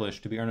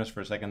established, to be earnest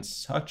for a second,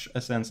 such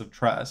a sense of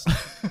trust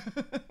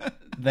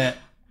that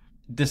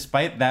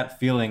despite that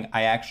feeling,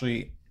 I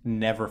actually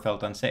never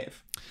felt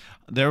unsafe.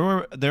 There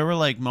were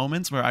like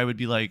moments where I would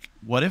be like,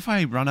 what if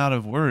I run out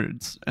of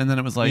words? And then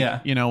it was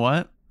like, You know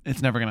what?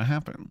 It's never going to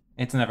happen.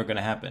 It's never going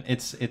to happen.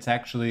 It's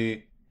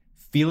actually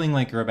feeling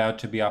like you're about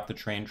to be off the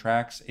train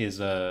tracks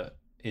is a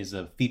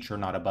feature,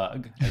 not a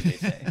bug, as they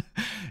say.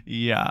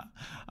 Yeah.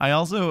 I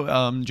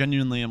also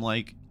genuinely am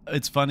like,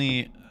 it's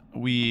funny.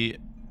 We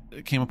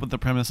came up with the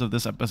premise of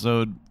this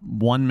episode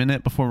 1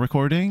 minute before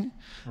recording.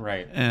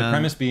 Right. And the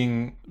premise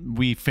being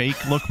we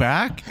fake look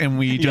back and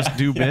we just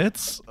do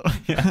bits.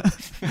 Yeah.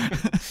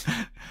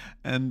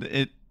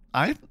 And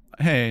I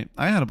had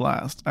a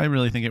blast. I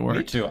really think it worked.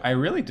 Me too. I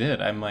really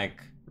did. I'm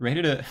like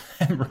ready to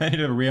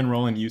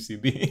re-enroll in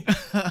UCB.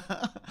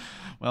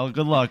 Well,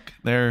 good luck.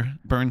 They're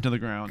burned to the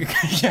ground.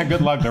 Yeah,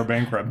 good luck. They're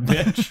bankrupt,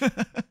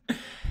 bitch.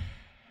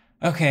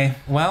 Okay.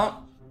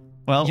 Well,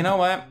 you know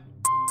what?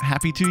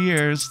 Happy 2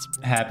 years.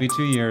 Happy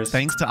 2 years.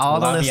 Thanks to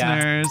all the Love ya.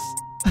 listeners.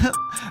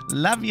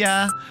 Love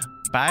ya.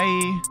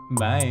 Bye.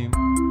 Bye.